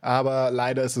 Aber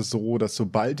leider ist es so, dass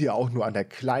sobald ihr auch nur an der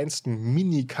kleinsten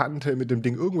Mini-Kante mit dem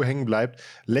Ding irgendwo hängen bleibt,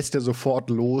 lässt er sofort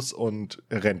los und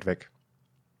rennt weg.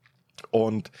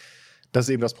 Und das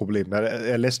ist eben das Problem.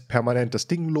 Er lässt permanent das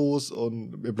Ding los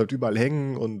und er bleibt überall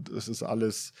hängen und es ist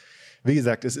alles, wie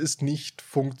gesagt, es ist nicht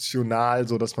funktional,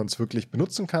 so dass man es wirklich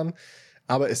benutzen kann.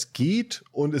 Aber es geht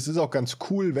und es ist auch ganz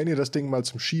cool, wenn ihr das Ding mal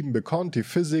zum Schieben bekommt. Die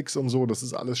Physics und so, das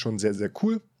ist alles schon sehr, sehr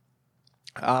cool.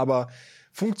 Aber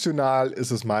funktional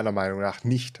ist es meiner Meinung nach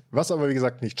nicht. Was aber, wie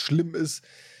gesagt, nicht schlimm ist,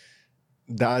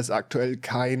 da es aktuell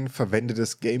kein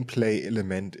verwendetes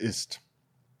Gameplay-Element ist.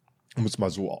 Um es mal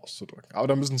so auszudrücken. Aber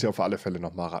da müssen sie auf alle Fälle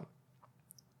nochmal ran.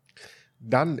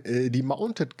 Dann die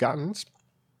Mounted Guns.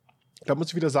 Da muss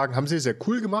ich wieder sagen, haben sie sehr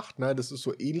cool gemacht. Das ist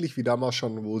so ähnlich wie damals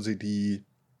schon, wo sie die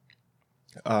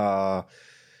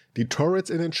Turrets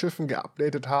in den Schiffen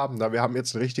geupdatet haben. Wir haben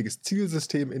jetzt ein richtiges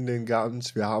Zielsystem in den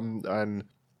Guns. Wir haben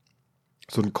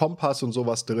so einen Kompass und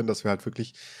sowas drin, dass wir halt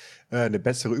wirklich eine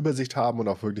bessere Übersicht haben und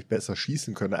auch wirklich besser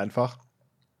schießen können einfach.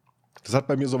 Das hat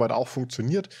bei mir soweit auch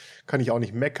funktioniert, kann ich auch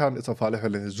nicht meckern, ist auf alle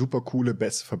Fälle eine super coole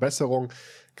Verbesserung,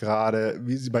 gerade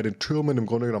wie sie bei den Türmen im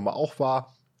Grunde genommen auch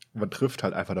war. Man trifft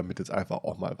halt einfach damit jetzt einfach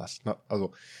auch mal was. Ne?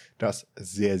 Also das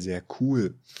ist sehr, sehr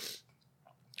cool.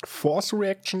 Force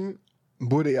Reaction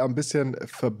wurde ja ein bisschen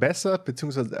verbessert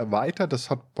bzw. erweitert. Das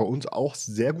hat bei uns auch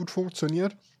sehr gut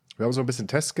funktioniert. Wir haben so ein bisschen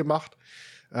Tests gemacht,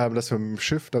 dass wir mit dem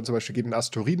Schiff dann zum Beispiel gegen den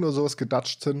Asteroiden oder sowas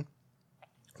gedatscht sind.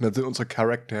 Und dann sind unsere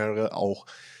Charaktere auch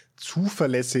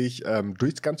zuverlässig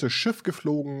durchs ganze Schiff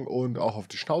geflogen und auch auf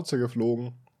die Schnauze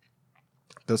geflogen.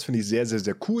 Das finde ich sehr, sehr,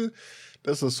 sehr cool,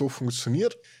 dass das so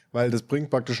funktioniert, weil das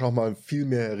bringt praktisch nochmal viel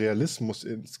mehr Realismus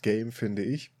ins Game, finde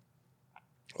ich.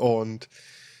 Und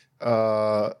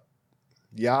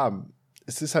ja,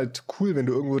 es ist halt cool, wenn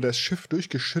du irgendwo das Schiff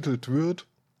durchgeschüttelt wird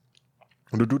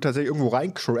und du tatsächlich irgendwo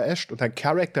rein crasht und dein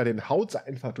Charakter, den haut's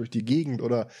einfach durch die Gegend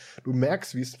oder du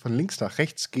merkst, wie es von links nach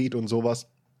rechts geht und sowas.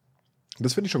 Und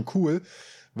das finde ich schon cool,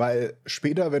 weil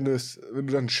später, wenn du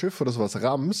dann ein Schiff oder sowas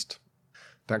rammst,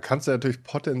 dann kannst du natürlich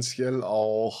potenziell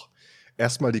auch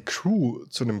erstmal die Crew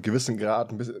zu einem gewissen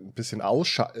Grad ein bisschen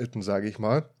ausschalten, sage ich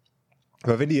mal.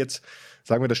 Aber wenn die jetzt,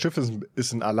 sagen wir, das Schiff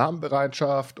ist in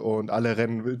Alarmbereitschaft und alle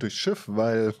rennen wild durchs Schiff,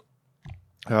 weil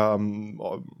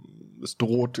es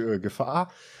droht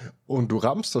Gefahr und du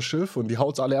rammst das Schiff und die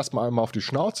haut's alle erstmal einmal auf die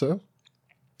Schnauze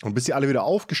und bis sie alle wieder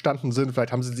aufgestanden sind,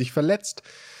 vielleicht haben sie sich verletzt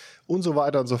und so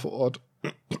weiter und so fort.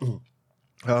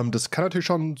 Das kann natürlich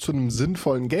schon zu einem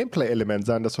sinnvollen Gameplay-Element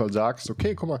sein, dass du halt sagst,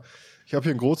 okay, guck mal, ich habe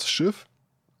hier ein großes Schiff,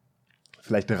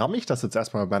 vielleicht ramme ich das jetzt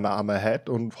erstmal bei meiner Hammerhead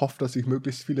und hoffe, dass sich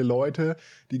möglichst viele Leute,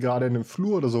 die gerade in dem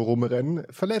Flur oder so rumrennen,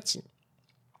 verletzen.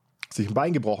 Sich ein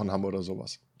Bein gebrochen haben oder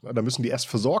sowas. Da müssen die erst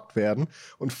versorgt werden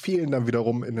und fehlen dann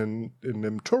wiederum in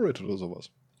einem Turret oder sowas.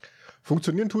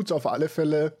 Funktionieren tut es auf alle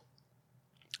Fälle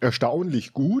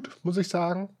erstaunlich gut, muss ich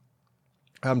sagen.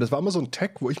 Das war immer so ein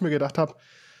Tag, wo ich mir gedacht habe,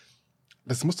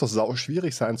 das muss doch sau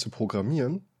schwierig sein zu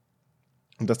programmieren.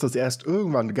 Und dass das erst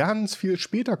irgendwann ganz viel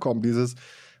später kommt,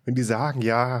 wenn die sagen,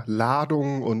 ja,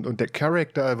 Ladung und der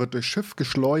Charakter wird durchs Schiff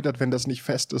geschleudert, wenn das nicht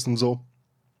fest ist und so.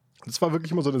 Das war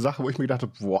wirklich immer so eine Sache, wo ich mir gedacht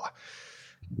habe, boah,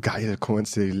 geil, komm, wenn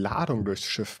die Ladung durchs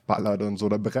Schiff ballert und so,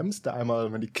 da bremst du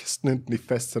einmal, wenn die Kisten hinten nicht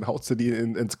fest sind, haust du die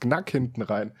ins Knack hinten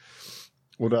rein.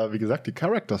 Oder wie gesagt, die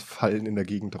Characters fallen in der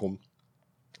Gegend rum.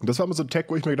 Und das war immer so ein Tag,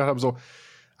 wo ich mir gedacht habe, so,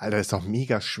 Alter, ist doch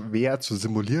mega schwer zu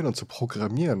simulieren und zu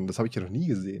programmieren. Das habe ich ja noch nie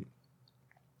gesehen.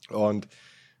 Und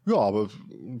ja, aber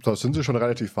da sind sie schon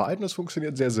relativ weit und es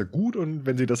funktioniert sehr, sehr gut. Und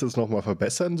wenn sie das jetzt nochmal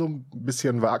verbessern, so ein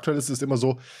bisschen, weil aktuell ist es immer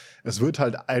so, es wird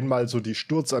halt einmal so die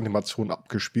Sturzanimation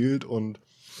abgespielt und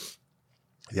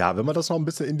ja, wenn man das noch ein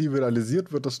bisschen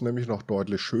individualisiert, wird das nämlich noch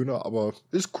deutlich schöner, aber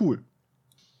ist cool.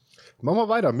 Machen wir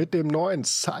weiter mit dem neuen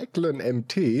Cyclone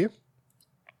MT.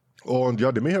 Und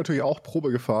ja, den bin ich natürlich auch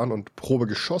Probe gefahren und Probe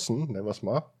geschossen, nennen wir es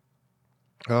mal.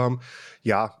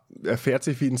 Ja, er fährt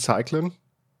sich wie ein Cyclone.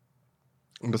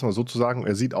 Um das mal so zu sagen,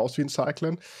 er sieht aus wie ein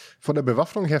Cyclone. Von der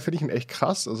Bewaffnung her finde ich ihn echt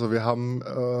krass. Also wir haben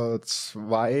 4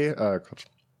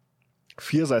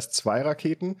 Size-2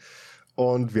 Raketen.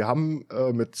 Und wir haben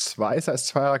mit 2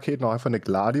 Size-2 Raketen auch einfach eine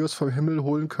Gladius vom Himmel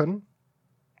holen können.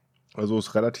 Also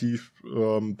ist relativ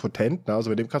potent. Ne? Also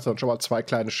mit dem kannst du dann schon mal 2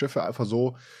 kleine Schiffe einfach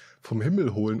so vom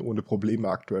Himmel holen, ohne Probleme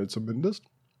aktuell zumindest.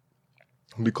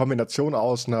 Und die Kombination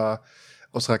aus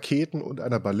Raketen und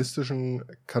einer ballistischen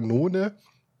Kanone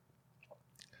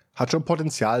hat schon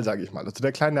Potenzial, sage ich mal. Also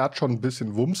der Kleine hat schon ein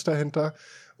bisschen Wumms dahinter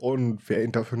und wer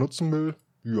ihn dafür nutzen will,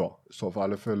 ja, ist auf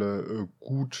alle Fälle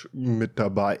gut mit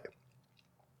dabei.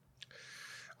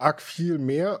 Arg viel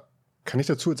mehr kann ich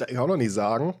dazu jetzt eigentlich auch noch nicht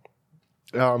sagen.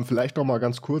 Vielleicht noch mal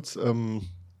ganz kurz,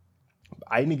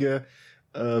 einige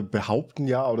behaupten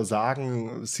ja oder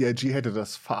sagen, CIG hätte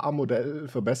das Fahrmodell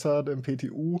verbessert im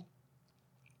PTU.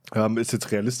 Ist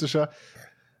jetzt realistischer.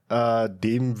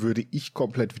 Dem würde ich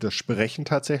komplett widersprechen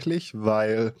tatsächlich,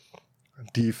 weil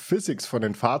die Physics von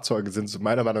den Fahrzeugen sind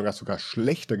meiner Meinung nach sogar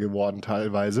schlechter geworden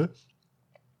teilweise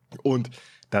und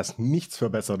da ist nichts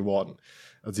verbessert worden.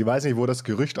 Also ich weiß nicht, wo das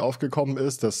Gerücht aufgekommen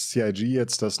ist, dass CIG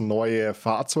jetzt das neue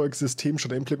Fahrzeugsystem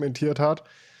schon implementiert hat.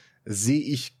 Sehe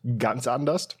ich ganz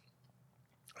anders.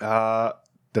 Das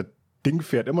Ding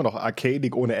fährt immer noch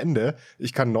arcadic ohne Ende.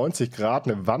 Ich kann 90 Grad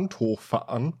eine Wand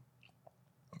hochfahren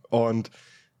und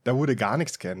da wurde gar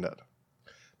nichts geändert.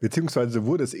 Beziehungsweise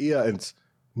wurde es eher ins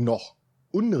noch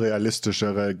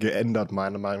unrealistischere geändert,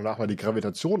 meiner Meinung nach, weil die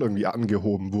Gravitation irgendwie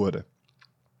angehoben wurde.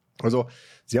 Also,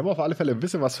 sie haben auf alle Fälle ein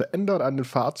bisschen was verändert an den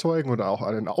Fahrzeugen oder auch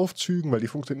an den Aufzügen, weil die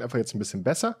funktionieren einfach jetzt ein bisschen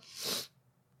besser.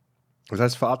 Das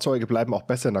heißt, Fahrzeuge bleiben auch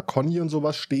besser in der Conny und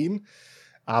sowas stehen.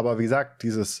 Aber wie gesagt,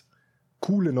 dieses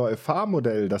coole neue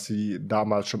Fahrmodell, das sie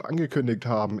damals schon angekündigt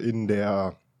haben in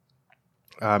der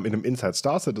in einem Inside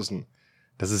Star Citizen,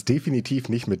 das ist definitiv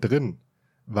nicht mit drin,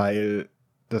 weil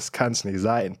das kann es nicht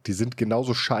sein. Die sind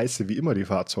genauso scheiße wie immer, die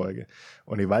Fahrzeuge.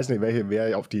 Und ich weiß nicht,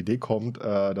 wer auf die Idee kommt,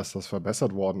 dass das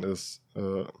verbessert worden ist.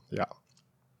 Ja.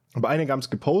 Aber einige haben es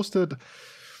gepostet.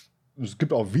 Es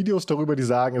gibt auch Videos darüber, die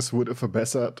sagen, es wurde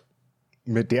verbessert.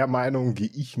 Mit der Meinung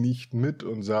gehe ich nicht mit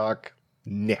und sage,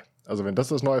 ne. Also wenn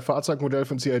das neue Fahrzeugmodell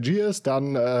von CIG ist,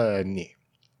 dann nee.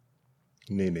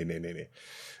 Nee.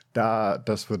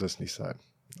 Das wird es nicht sein.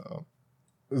 Ja.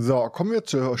 So, kommen wir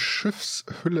zur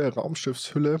Schiffshülle,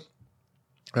 Raumschiffshülle.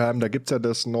 Da gibt es ja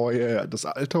das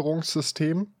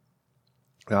Alterungssystem.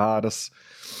 Ja, das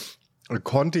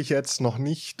konnte ich jetzt noch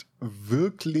nicht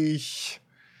wirklich,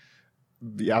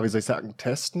 ja, wie soll ich sagen,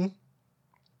 testen.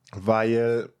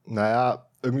 Weil, naja,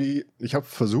 irgendwie, ich habe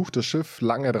versucht, das Schiff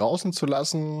lange draußen zu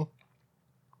lassen,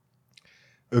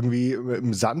 irgendwie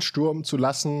im Sandsturm zu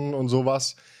lassen und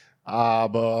sowas.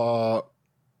 Aber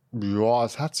ja,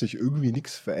 es hat sich irgendwie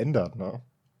nichts verändert, ne?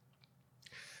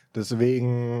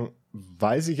 Deswegen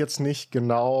weiß ich jetzt nicht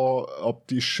genau, ob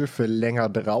die Schiffe länger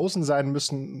draußen sein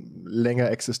müssen, länger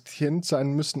existent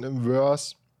sein müssen im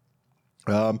Verse.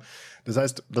 Das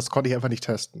heißt, das konnte ich einfach nicht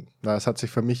testen. Das hat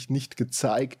sich für mich nicht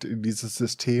gezeigt in dieses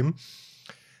System.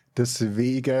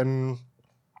 Deswegen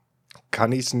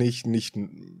kann ich es nicht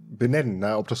benennen,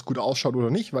 ne, ob das gut ausschaut oder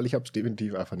nicht, weil ich habe es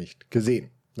definitiv einfach nicht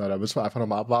gesehen. Na, da müssen wir einfach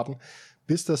nochmal abwarten,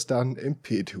 bis das dann im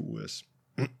PTU ist.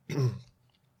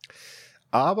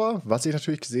 Aber was ich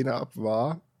natürlich gesehen habe,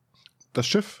 war das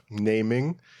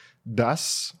Schiff-Naming.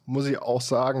 Das, muss ich auch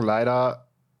sagen, leider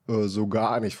so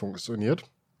gar nicht funktioniert.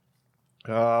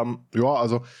 Ja,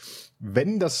 also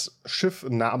wenn das Schiff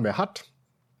einen Namen hat,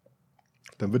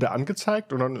 dann wird er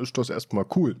angezeigt und dann ist das erstmal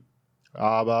cool.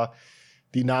 Aber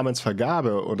die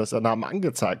Namensvergabe und dass der Name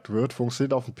angezeigt wird,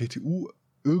 funktioniert auf dem PTU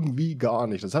irgendwie gar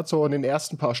nicht. Das hat so in den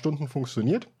ersten paar Stunden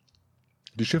funktioniert.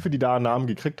 Die Schiffe, die da einen Namen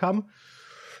gekriegt haben,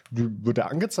 die wird er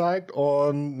angezeigt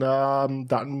und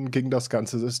dann ging das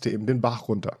ganze System den Bach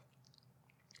runter.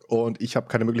 Und ich habe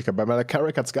keine Möglichkeit. Bei meiner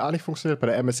Carrack hat es gar nicht funktioniert. Bei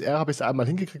der MSR habe ich es einmal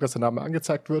hingekriegt, dass der Name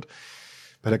angezeigt wird.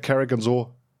 Bei der Carrack und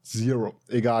so, zero.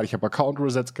 Egal, ich habe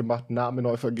Account-Resets gemacht, Name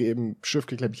neu vergeben, Schiff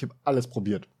geklemmt, ich habe alles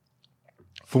probiert.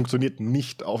 Funktioniert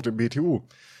nicht auf dem BTU.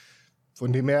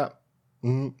 Von dem her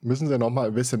müssen sie nochmal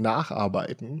ein bisschen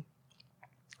nacharbeiten.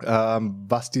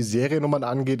 Was die Seriennummern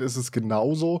angeht, ist es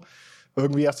genauso.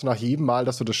 Irgendwie hast du nach jedem Mal,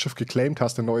 dass du das Schiff geclaimt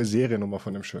hast, eine neue Seriennummer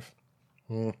von dem Schiff.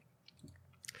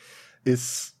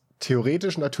 Ist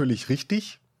theoretisch natürlich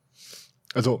richtig.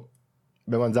 Also,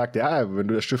 wenn man sagt, ja, wenn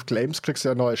du das Schiff claimst, kriegst du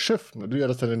ja ein neues Schiff. Natürlich hat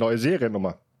das dann eine neue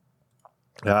Seriennummer.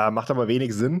 Ja, macht aber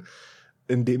wenig Sinn.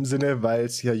 In dem Sinne, weil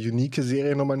es ja unique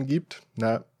Seriennummern gibt,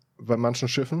 bei manchen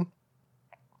Schiffen.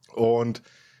 Und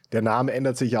der Name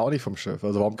ändert sich ja auch nicht vom Schiff.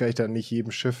 Also warum kann ich dann nicht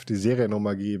jedem Schiff die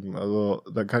Seriennummer geben? Also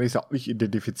dann kann ich es ja auch nicht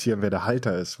identifizieren, wer der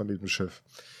Halter ist von diesem Schiff.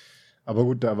 Aber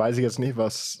gut, da weiß ich jetzt nicht,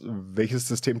 welches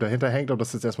System dahinter hängt, ob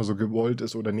das jetzt erstmal so gewollt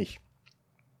ist oder nicht.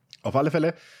 Auf alle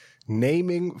Fälle,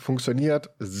 Naming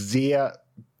funktioniert sehr,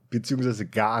 beziehungsweise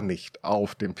gar nicht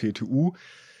auf dem PTU.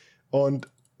 Und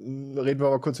reden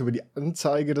wir mal kurz über die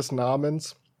Anzeige des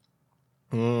Namens.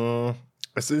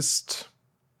 Es ist,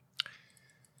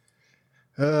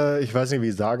 ich weiß nicht, wie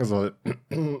ich sagen soll.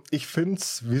 Ich finde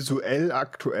es visuell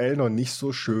aktuell noch nicht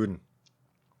so schön.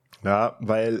 Ja,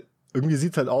 weil irgendwie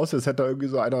sieht es halt aus, als hätte da irgendwie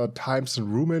so einer Times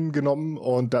and Roman genommen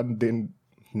und dann den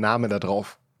Namen da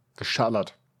drauf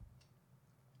geschallert.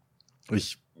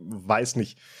 Ich weiß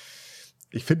nicht.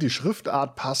 Ich finde, die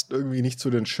Schriftart passt irgendwie nicht zu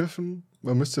den Schiffen.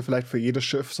 Man müsste vielleicht für jedes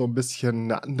Schiff so ein bisschen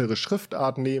eine andere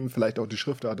Schriftart nehmen, vielleicht auch die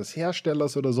Schriftart des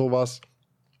Herstellers oder sowas.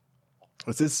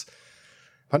 Es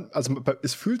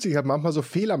fühlt sich halt manchmal so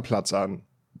fehl am Platz an.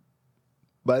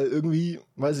 Weil irgendwie,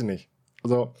 weiß ich nicht.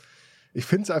 Also, ich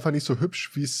finde es einfach nicht so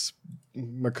hübsch,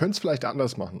 man könnte es vielleicht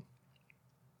anders machen.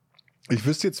 Ich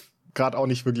wüsste jetzt gerade auch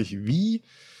nicht wirklich wie,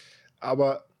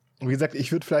 aber wie gesagt,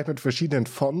 ich würde vielleicht mit verschiedenen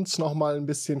Fonts nochmal ein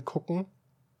bisschen gucken.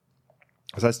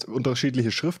 Das heißt,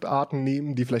 unterschiedliche Schriftarten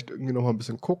nehmen, die vielleicht irgendwie nochmal ein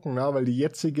bisschen gucken, weil die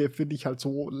jetzige finde ich halt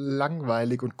so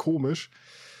langweilig und komisch,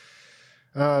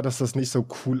 dass das nicht so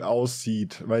cool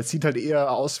aussieht. Weil es sieht halt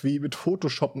eher aus wie mit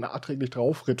Photoshop nachträglich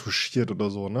drauf retuschiert oder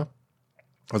so, ne?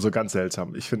 Also ganz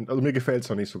seltsam. Mir gefällt es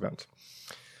noch nicht so ganz.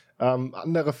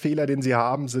 Andere Fehler, den sie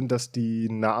haben, sind, dass die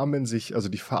Namen also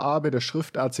die Farbe der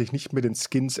Schriftart sich nicht mit den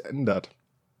Skins ändert.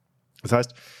 Das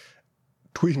heißt,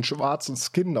 tue ich einen schwarzen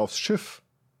Skin aufs Schiff,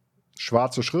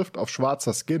 schwarze Schrift auf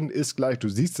schwarzer Skin ist gleich, du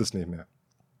siehst es nicht mehr.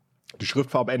 Die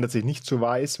Schriftfarbe ändert sich nicht zu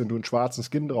weiß, wenn du einen schwarzen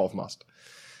Skin drauf machst.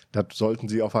 Das sollten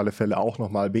sie auf alle Fälle auch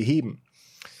nochmal beheben.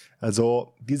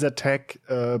 Also dieser Tag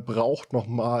braucht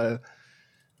nochmal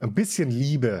ein bisschen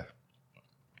Liebe,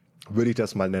 würde ich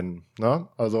das mal nennen. Ne?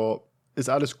 Also ist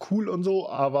alles cool und so,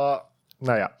 aber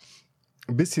naja,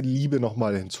 ein bisschen Liebe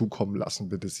nochmal hinzukommen lassen,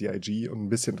 bitte CIG, und ein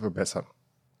bisschen verbessern.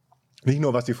 Nicht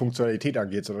nur was die Funktionalität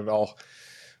angeht, sondern auch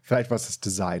vielleicht was das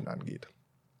Design angeht.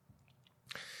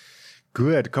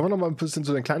 Gut, kommen wir nochmal ein bisschen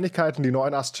zu den Kleinigkeiten. Die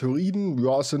neuen Asteroiden,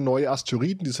 ja, es sind neue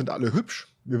Asteroiden, die sind alle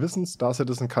hübsch. Wir wissen es, Star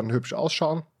Citizen kann hübsch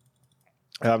ausschauen.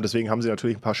 Deswegen haben sie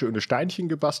natürlich ein paar schöne Steinchen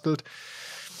gebastelt.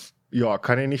 Ja,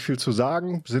 kann ich nicht viel zu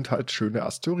sagen, sind halt schöne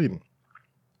Asteroiden.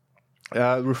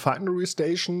 Refinery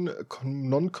Station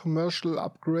Non-Commercial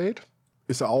Upgrade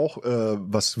ist auch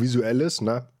was Visuelles,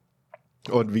 ne?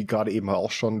 Und wie gerade eben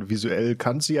auch schon, visuell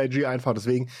kann CIG einfach,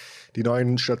 deswegen die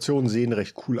neuen Stationen sehen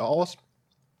recht cool aus.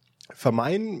 Für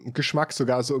meinen Geschmack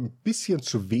sogar so ein bisschen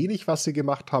zu wenig, was sie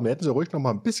gemacht haben. Hätten sie ruhig noch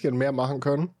mal ein bisschen mehr machen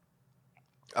können.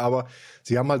 Aber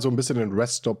sie haben halt so ein bisschen den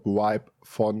Rest-Stop-Vibe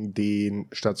von den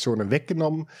Stationen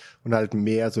weggenommen und halt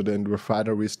mehr so den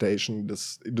Refinery Station,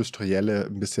 das Industrielle,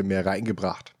 ein bisschen mehr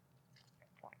reingebracht.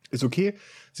 Ist okay,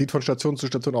 sieht von Station zu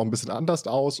Station auch ein bisschen anders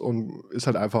aus und ist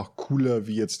halt einfach cooler,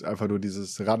 wie jetzt einfach nur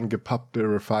dieses rangepappte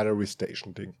Refinery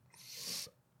Station Ding.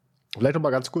 Vielleicht noch mal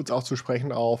ganz kurz auch zu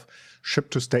sprechen auf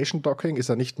Ship-to-Station-Docking, ist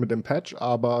ja nicht mit dem Patch,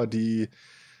 aber die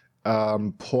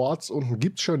Ports unten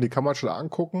gibt's schon, die kann man schon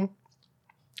angucken.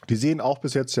 Die sehen auch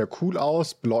bis jetzt sehr cool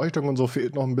aus, Beleuchtung und so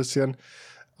fehlt noch ein bisschen,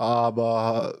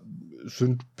 aber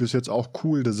sind bis jetzt auch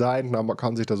cool designt. Man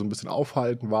kann sich da so ein bisschen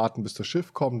aufhalten, warten, bis das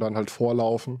Schiff kommt, dann halt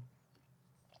vorlaufen.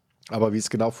 Aber wie es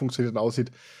genau funktioniert und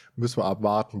aussieht, müssen wir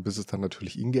abwarten, bis es dann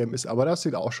natürlich in-game ist. Aber das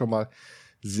sieht auch schon mal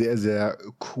sehr, sehr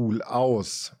cool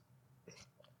aus.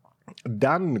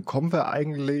 Dann kommen wir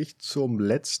eigentlich zum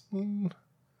letzten.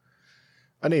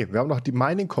 Wir haben noch die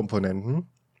Mining-Komponenten.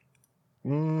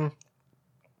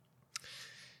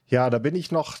 Ja, da bin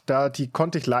ich noch, die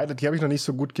konnte ich leider, die habe ich noch nicht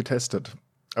so gut getestet.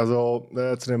 Also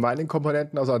zu den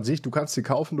Mining-Komponenten, also an sich, du kannst sie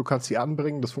kaufen, du kannst sie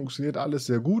anbringen, das funktioniert alles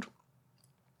sehr gut.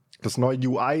 Das neue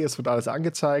UI, es wird alles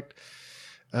angezeigt.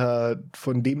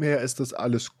 Von dem her ist das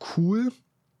alles cool.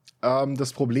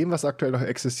 Das Problem, was aktuell noch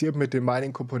existiert mit den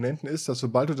Mining-Komponenten, ist, dass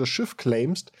sobald du das Schiff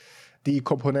claimst, die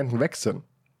Komponenten weg sind.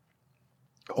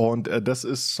 Und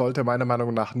sollte meiner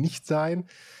Meinung nach nicht sein,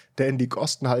 denn die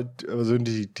kosten halt, also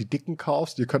die dicken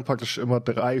kaufst, ihr könnt praktisch immer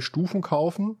 3 Stufen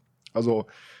kaufen. Also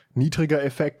niedriger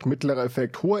Effekt, mittlerer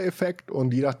Effekt, hoher Effekt,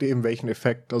 und je nachdem welchen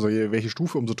Effekt, also welche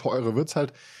Stufe, umso teurer wird's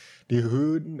halt. Die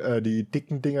die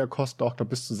dicken Dinger kosten auch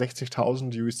bis zu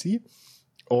 60.000 USC.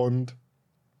 Und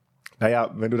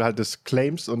naja, wenn du halt das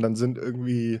claimst und dann sind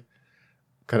irgendwie,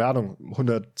 keine Ahnung,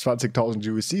 120.000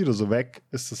 USC oder so weg,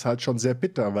 ist das halt schon sehr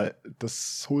bitter, weil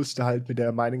das holst du halt mit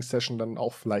der Mining-Session dann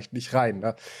auch vielleicht nicht rein.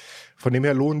 Ne? Von dem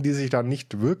her lohnen die sich dann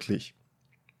nicht wirklich.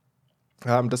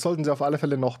 Das sollten sie auf alle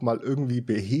Fälle noch mal irgendwie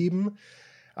beheben.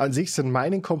 An sich sind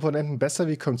Mining-Komponenten besser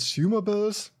wie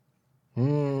Consumables.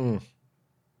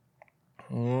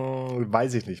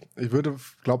 Weiß ich nicht. Ich würde,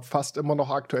 glaube fast immer noch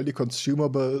aktuell die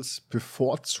Consumables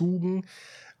bevorzugen.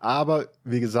 Aber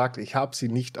wie gesagt, ich habe sie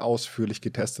nicht ausführlich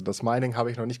getestet. Das Mining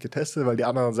habe ich noch nicht getestet, weil die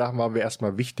anderen Sachen waren mir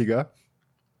erstmal wichtiger.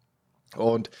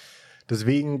 Und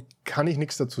deswegen kann ich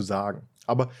nichts dazu sagen.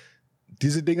 Aber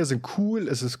diese Dinge sind cool.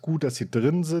 Es ist gut, dass sie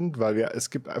drin sind, weil es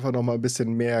gibt einfach noch mal ein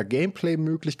bisschen mehr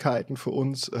Gameplay-Möglichkeiten für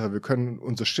uns. Wir können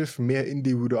unser Schiff mehr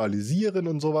individualisieren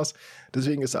und sowas.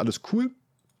 Deswegen ist alles cool.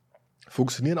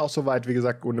 Funktionieren auch soweit, wie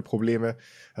gesagt, ohne Probleme.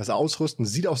 Das Ausrüsten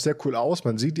sieht auch sehr cool aus.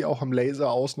 Man sieht die auch am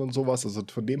Laser außen und sowas. Also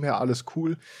von dem her alles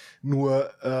cool. Nur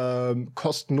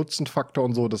Kosten-Nutzen-Faktor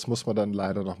und so, das muss man dann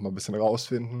leider noch mal ein bisschen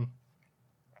rausfinden.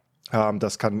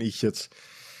 Das kann ich jetzt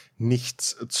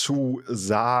nichts zu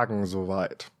sagen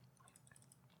soweit.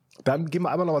 Dann gehen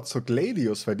wir einmal noch mal zur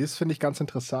Gladius, weil das finde ich ganz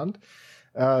interessant.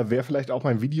 Wer vielleicht auch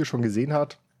mein Video schon gesehen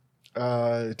hat,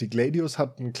 die Gladius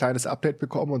hat ein kleines Update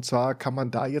bekommen, und zwar kann man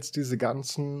da jetzt diese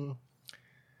ganzen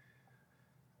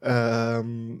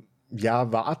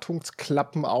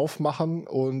Wartungsklappen aufmachen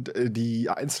und die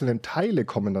einzelnen Teile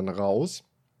kommen dann raus.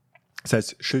 Das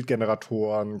heißt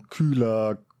Schildgeneratoren,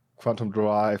 Kühler, Quantum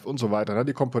Drive und so weiter, ne,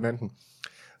 die Komponenten.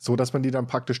 So, dass man die dann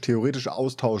praktisch theoretisch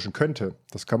austauschen könnte.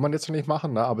 Das kann man jetzt noch nicht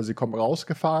machen, ne, aber sie kommen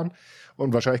rausgefahren,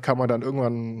 und wahrscheinlich kann man dann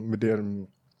irgendwann mit dem,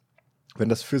 wenn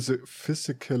das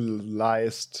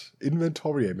Physicalized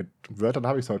Inventory, mit Wörtern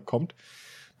habe ich es halt, kommt,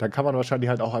 dann kann man wahrscheinlich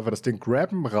halt auch einfach das Ding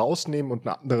grabben, rausnehmen und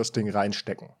ein anderes Ding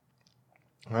reinstecken.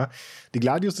 Ja, die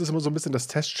Gladius ist immer so ein bisschen das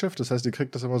Testschiff, das heißt, ihr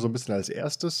kriegt das immer so ein bisschen als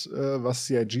erstes, was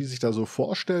CIG sich da so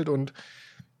vorstellt, und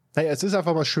naja, es ist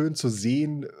einfach mal schön zu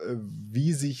sehen,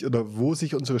 wie sich oder wo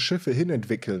sich unsere Schiffe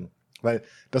hinentwickeln, weil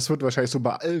das wird wahrscheinlich so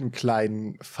bei allen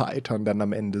kleinen Fightern dann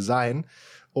am Ende sein,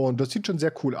 und das sieht schon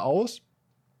sehr cool aus.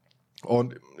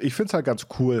 Und ich finde es halt ganz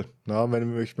cool, ne?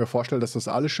 Wenn ich mir vorstelle, dass das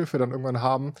alle Schiffe dann irgendwann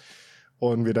haben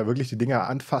und wir da wirklich die Dinger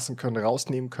anfassen können,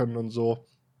 rausnehmen können und so.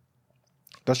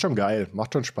 Das ist schon geil,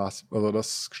 macht schon Spaß. Also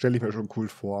das stelle ich mir schon cool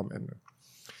vor am Ende.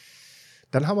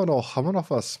 Dann haben wir noch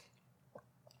was.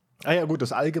 Ah ja gut,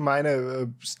 das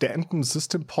allgemeine Stanton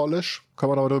System Polish,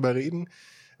 können wir noch darüber reden.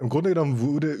 Im Grunde genommen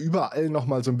wurde überall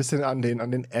nochmal so ein bisschen an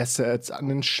den Assets, an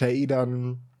den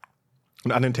Shadern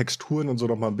und an den Texturen und so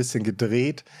nochmal ein bisschen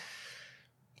gedreht.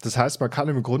 Das heißt, man kann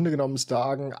im Grunde genommen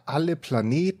sagen, alle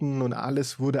Planeten und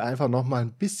alles wurde einfach nochmal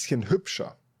ein bisschen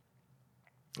hübscher.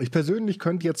 Ich persönlich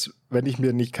könnte jetzt, wenn ich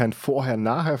mir nicht keinen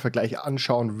Vorher-Nachher-Vergleich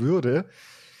anschauen würde,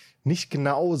 nicht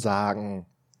genau sagen,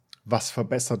 was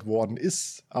verbessert worden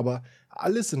ist. Aber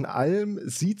alles in allem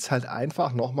sieht's halt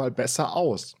einfach nochmal besser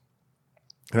aus.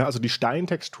 Ja, also die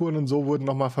Steintexturen und so wurden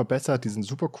nochmal verbessert, die sind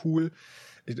super cool.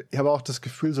 Ich habe auch das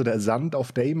Gefühl, so der Sand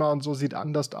auf Daima und so sieht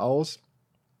anders aus.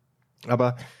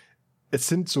 Aber es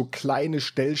sind so kleine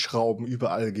Stellschrauben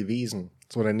überall gewesen.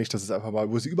 So nenne ich das jetzt einfach mal,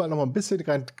 wo sie überall nochmal ein bisschen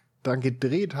dran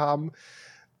gedreht haben.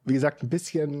 Wie gesagt, ein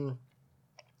bisschen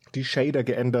die Shader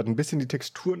geändert, ein bisschen die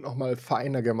Texturen nochmal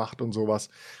feiner gemacht und sowas.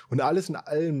 Und alles in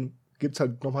allem gibt es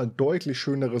halt nochmal ein deutlich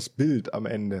schöneres Bild am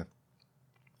Ende.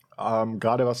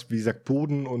 Gerade was, wie gesagt,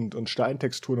 Boden- und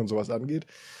Steintexturen und sowas angeht.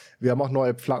 Wir haben auch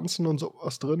neue Pflanzen und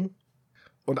sowas drin.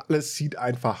 Und alles sieht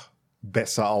einfach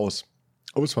besser aus.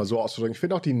 Um es mal so auszudrücken. Ich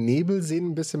finde auch, die Nebel sehen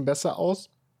ein bisschen besser aus.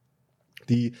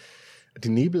 Die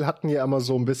Nebel hatten ja immer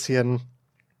so ein bisschen,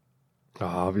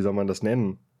 wie soll man das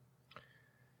nennen?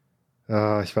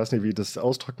 Ich weiß nicht, wie ich das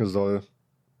ausdrücken soll.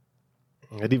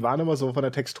 Ja, die waren immer so von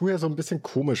der Textur her so ein bisschen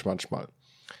komisch manchmal.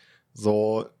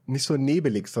 So, nicht so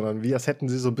nebelig, sondern wie als hätten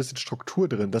sie so ein bisschen Struktur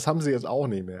drin. Das haben sie jetzt auch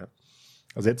nicht mehr.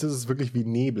 Also jetzt ist es wirklich wie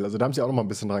Nebel. Also da haben sie auch noch mal ein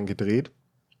bisschen dran gedreht.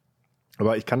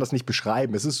 Aber ich kann das nicht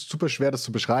beschreiben. Es ist super schwer, das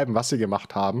zu beschreiben, was sie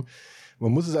gemacht haben.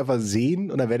 Man muss es einfach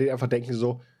sehen und dann werdet ihr einfach denken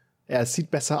so, ja, es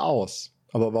sieht besser aus.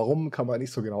 Aber warum, kann man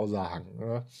nicht so genau sagen.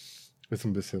 Ne? Ist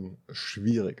ein bisschen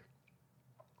schwierig.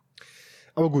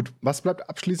 Aber gut, was bleibt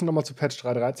abschließend nochmal zu Patch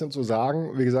 3.13 zu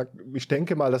sagen? Wie gesagt, ich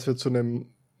denke mal, dass wir zu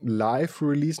einem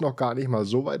Live-Release noch gar nicht mal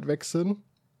so weit weg sind,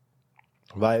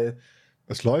 weil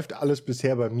es läuft alles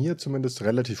bisher bei mir zumindest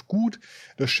relativ gut.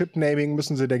 Das Ship-Naming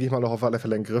müssen sie, denke ich mal, noch auf alle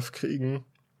Fälle in den Griff kriegen.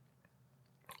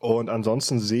 Und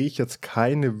ansonsten sehe ich jetzt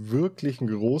keine wirklichen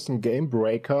großen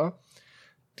Game-Breaker,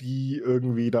 die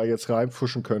irgendwie da jetzt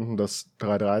reinpfuschen könnten, dass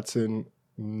 3.13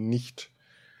 nicht,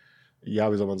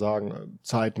 ja, wie soll man sagen,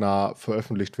 zeitnah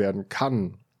veröffentlicht werden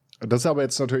kann. Das ist aber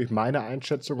jetzt natürlich meine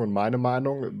Einschätzung und meine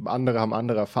Meinung. Andere haben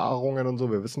andere Erfahrungen und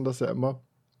so, wir wissen das ja immer.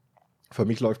 Für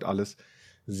mich läuft alles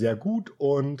sehr gut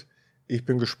und ich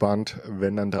bin gespannt,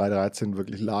 wenn dann 3.13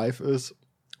 wirklich live ist,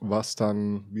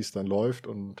 wie es dann läuft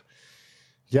und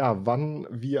ja, wann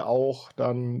wir auch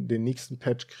dann den nächsten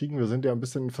Patch kriegen. Wir sind ja ein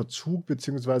bisschen in Verzug,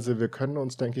 beziehungsweise wir können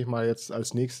uns, denke ich mal, jetzt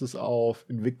als nächstes auf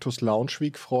Invictus Launch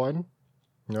Week freuen.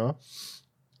 Ja,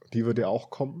 die wird ja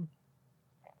auch kommen.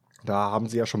 Da haben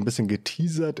sie ja schon ein bisschen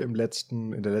geteasert in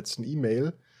der letzten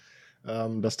E-Mail,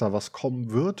 dass da was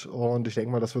kommen wird. Und ich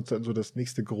denke mal, das wird dann so das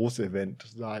nächste große Event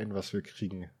sein, was wir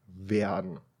kriegen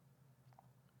werden.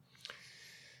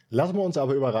 Lassen wir uns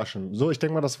aber überraschen. So, ich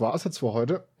denke mal, das war's jetzt für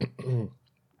heute.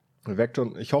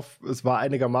 Vector, ich hoffe, es war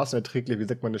einigermaßen erträglich. Wie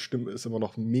gesagt, meine Stimme ist immer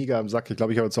noch mega im Sack. Ich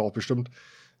glaube, ich habe jetzt auch bestimmt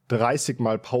 30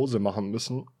 Mal Pause machen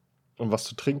müssen, um was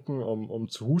zu trinken, um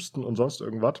zu husten und sonst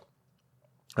irgendwas.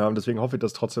 Deswegen hoffe ich,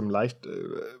 dass es trotzdem leicht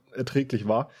erträglich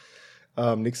war.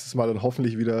 Nächstes Mal dann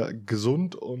hoffentlich wieder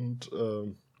gesund und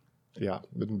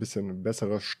mit ein bisschen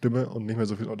besserer Stimme und nicht mehr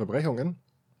so viele Unterbrechungen.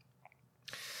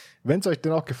 Wenn es euch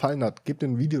denn auch gefallen hat, gebt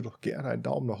dem Video doch gerne einen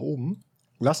Daumen nach oben.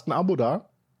 Lasst ein Abo da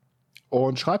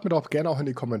und schreibt mir doch gerne auch in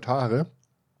die Kommentare,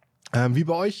 wie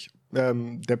bei euch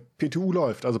der PTU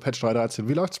läuft, also Patch 3.13.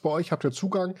 Wie läuft es bei euch? Habt ihr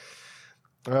Zugang?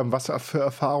 Was für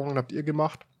Erfahrungen habt ihr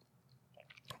gemacht?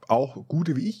 Auch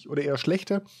gute wie ich oder eher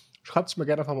schlechte? Schreibt es mir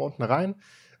gerne einfach mal unten rein.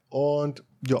 Und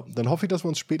ja, dann hoffe ich, dass wir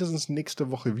uns spätestens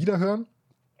nächste Woche wieder hören.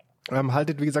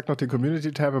 Haltet, wie gesagt, noch den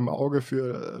Community-Tab im Auge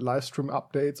für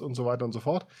Livestream-Updates und so weiter und so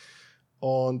fort.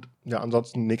 Und ja,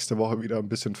 ansonsten nächste Woche wieder ein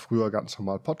bisschen früher ganz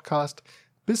normal Podcast.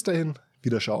 Bis dahin,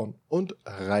 wiederschauen und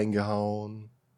reingehauen.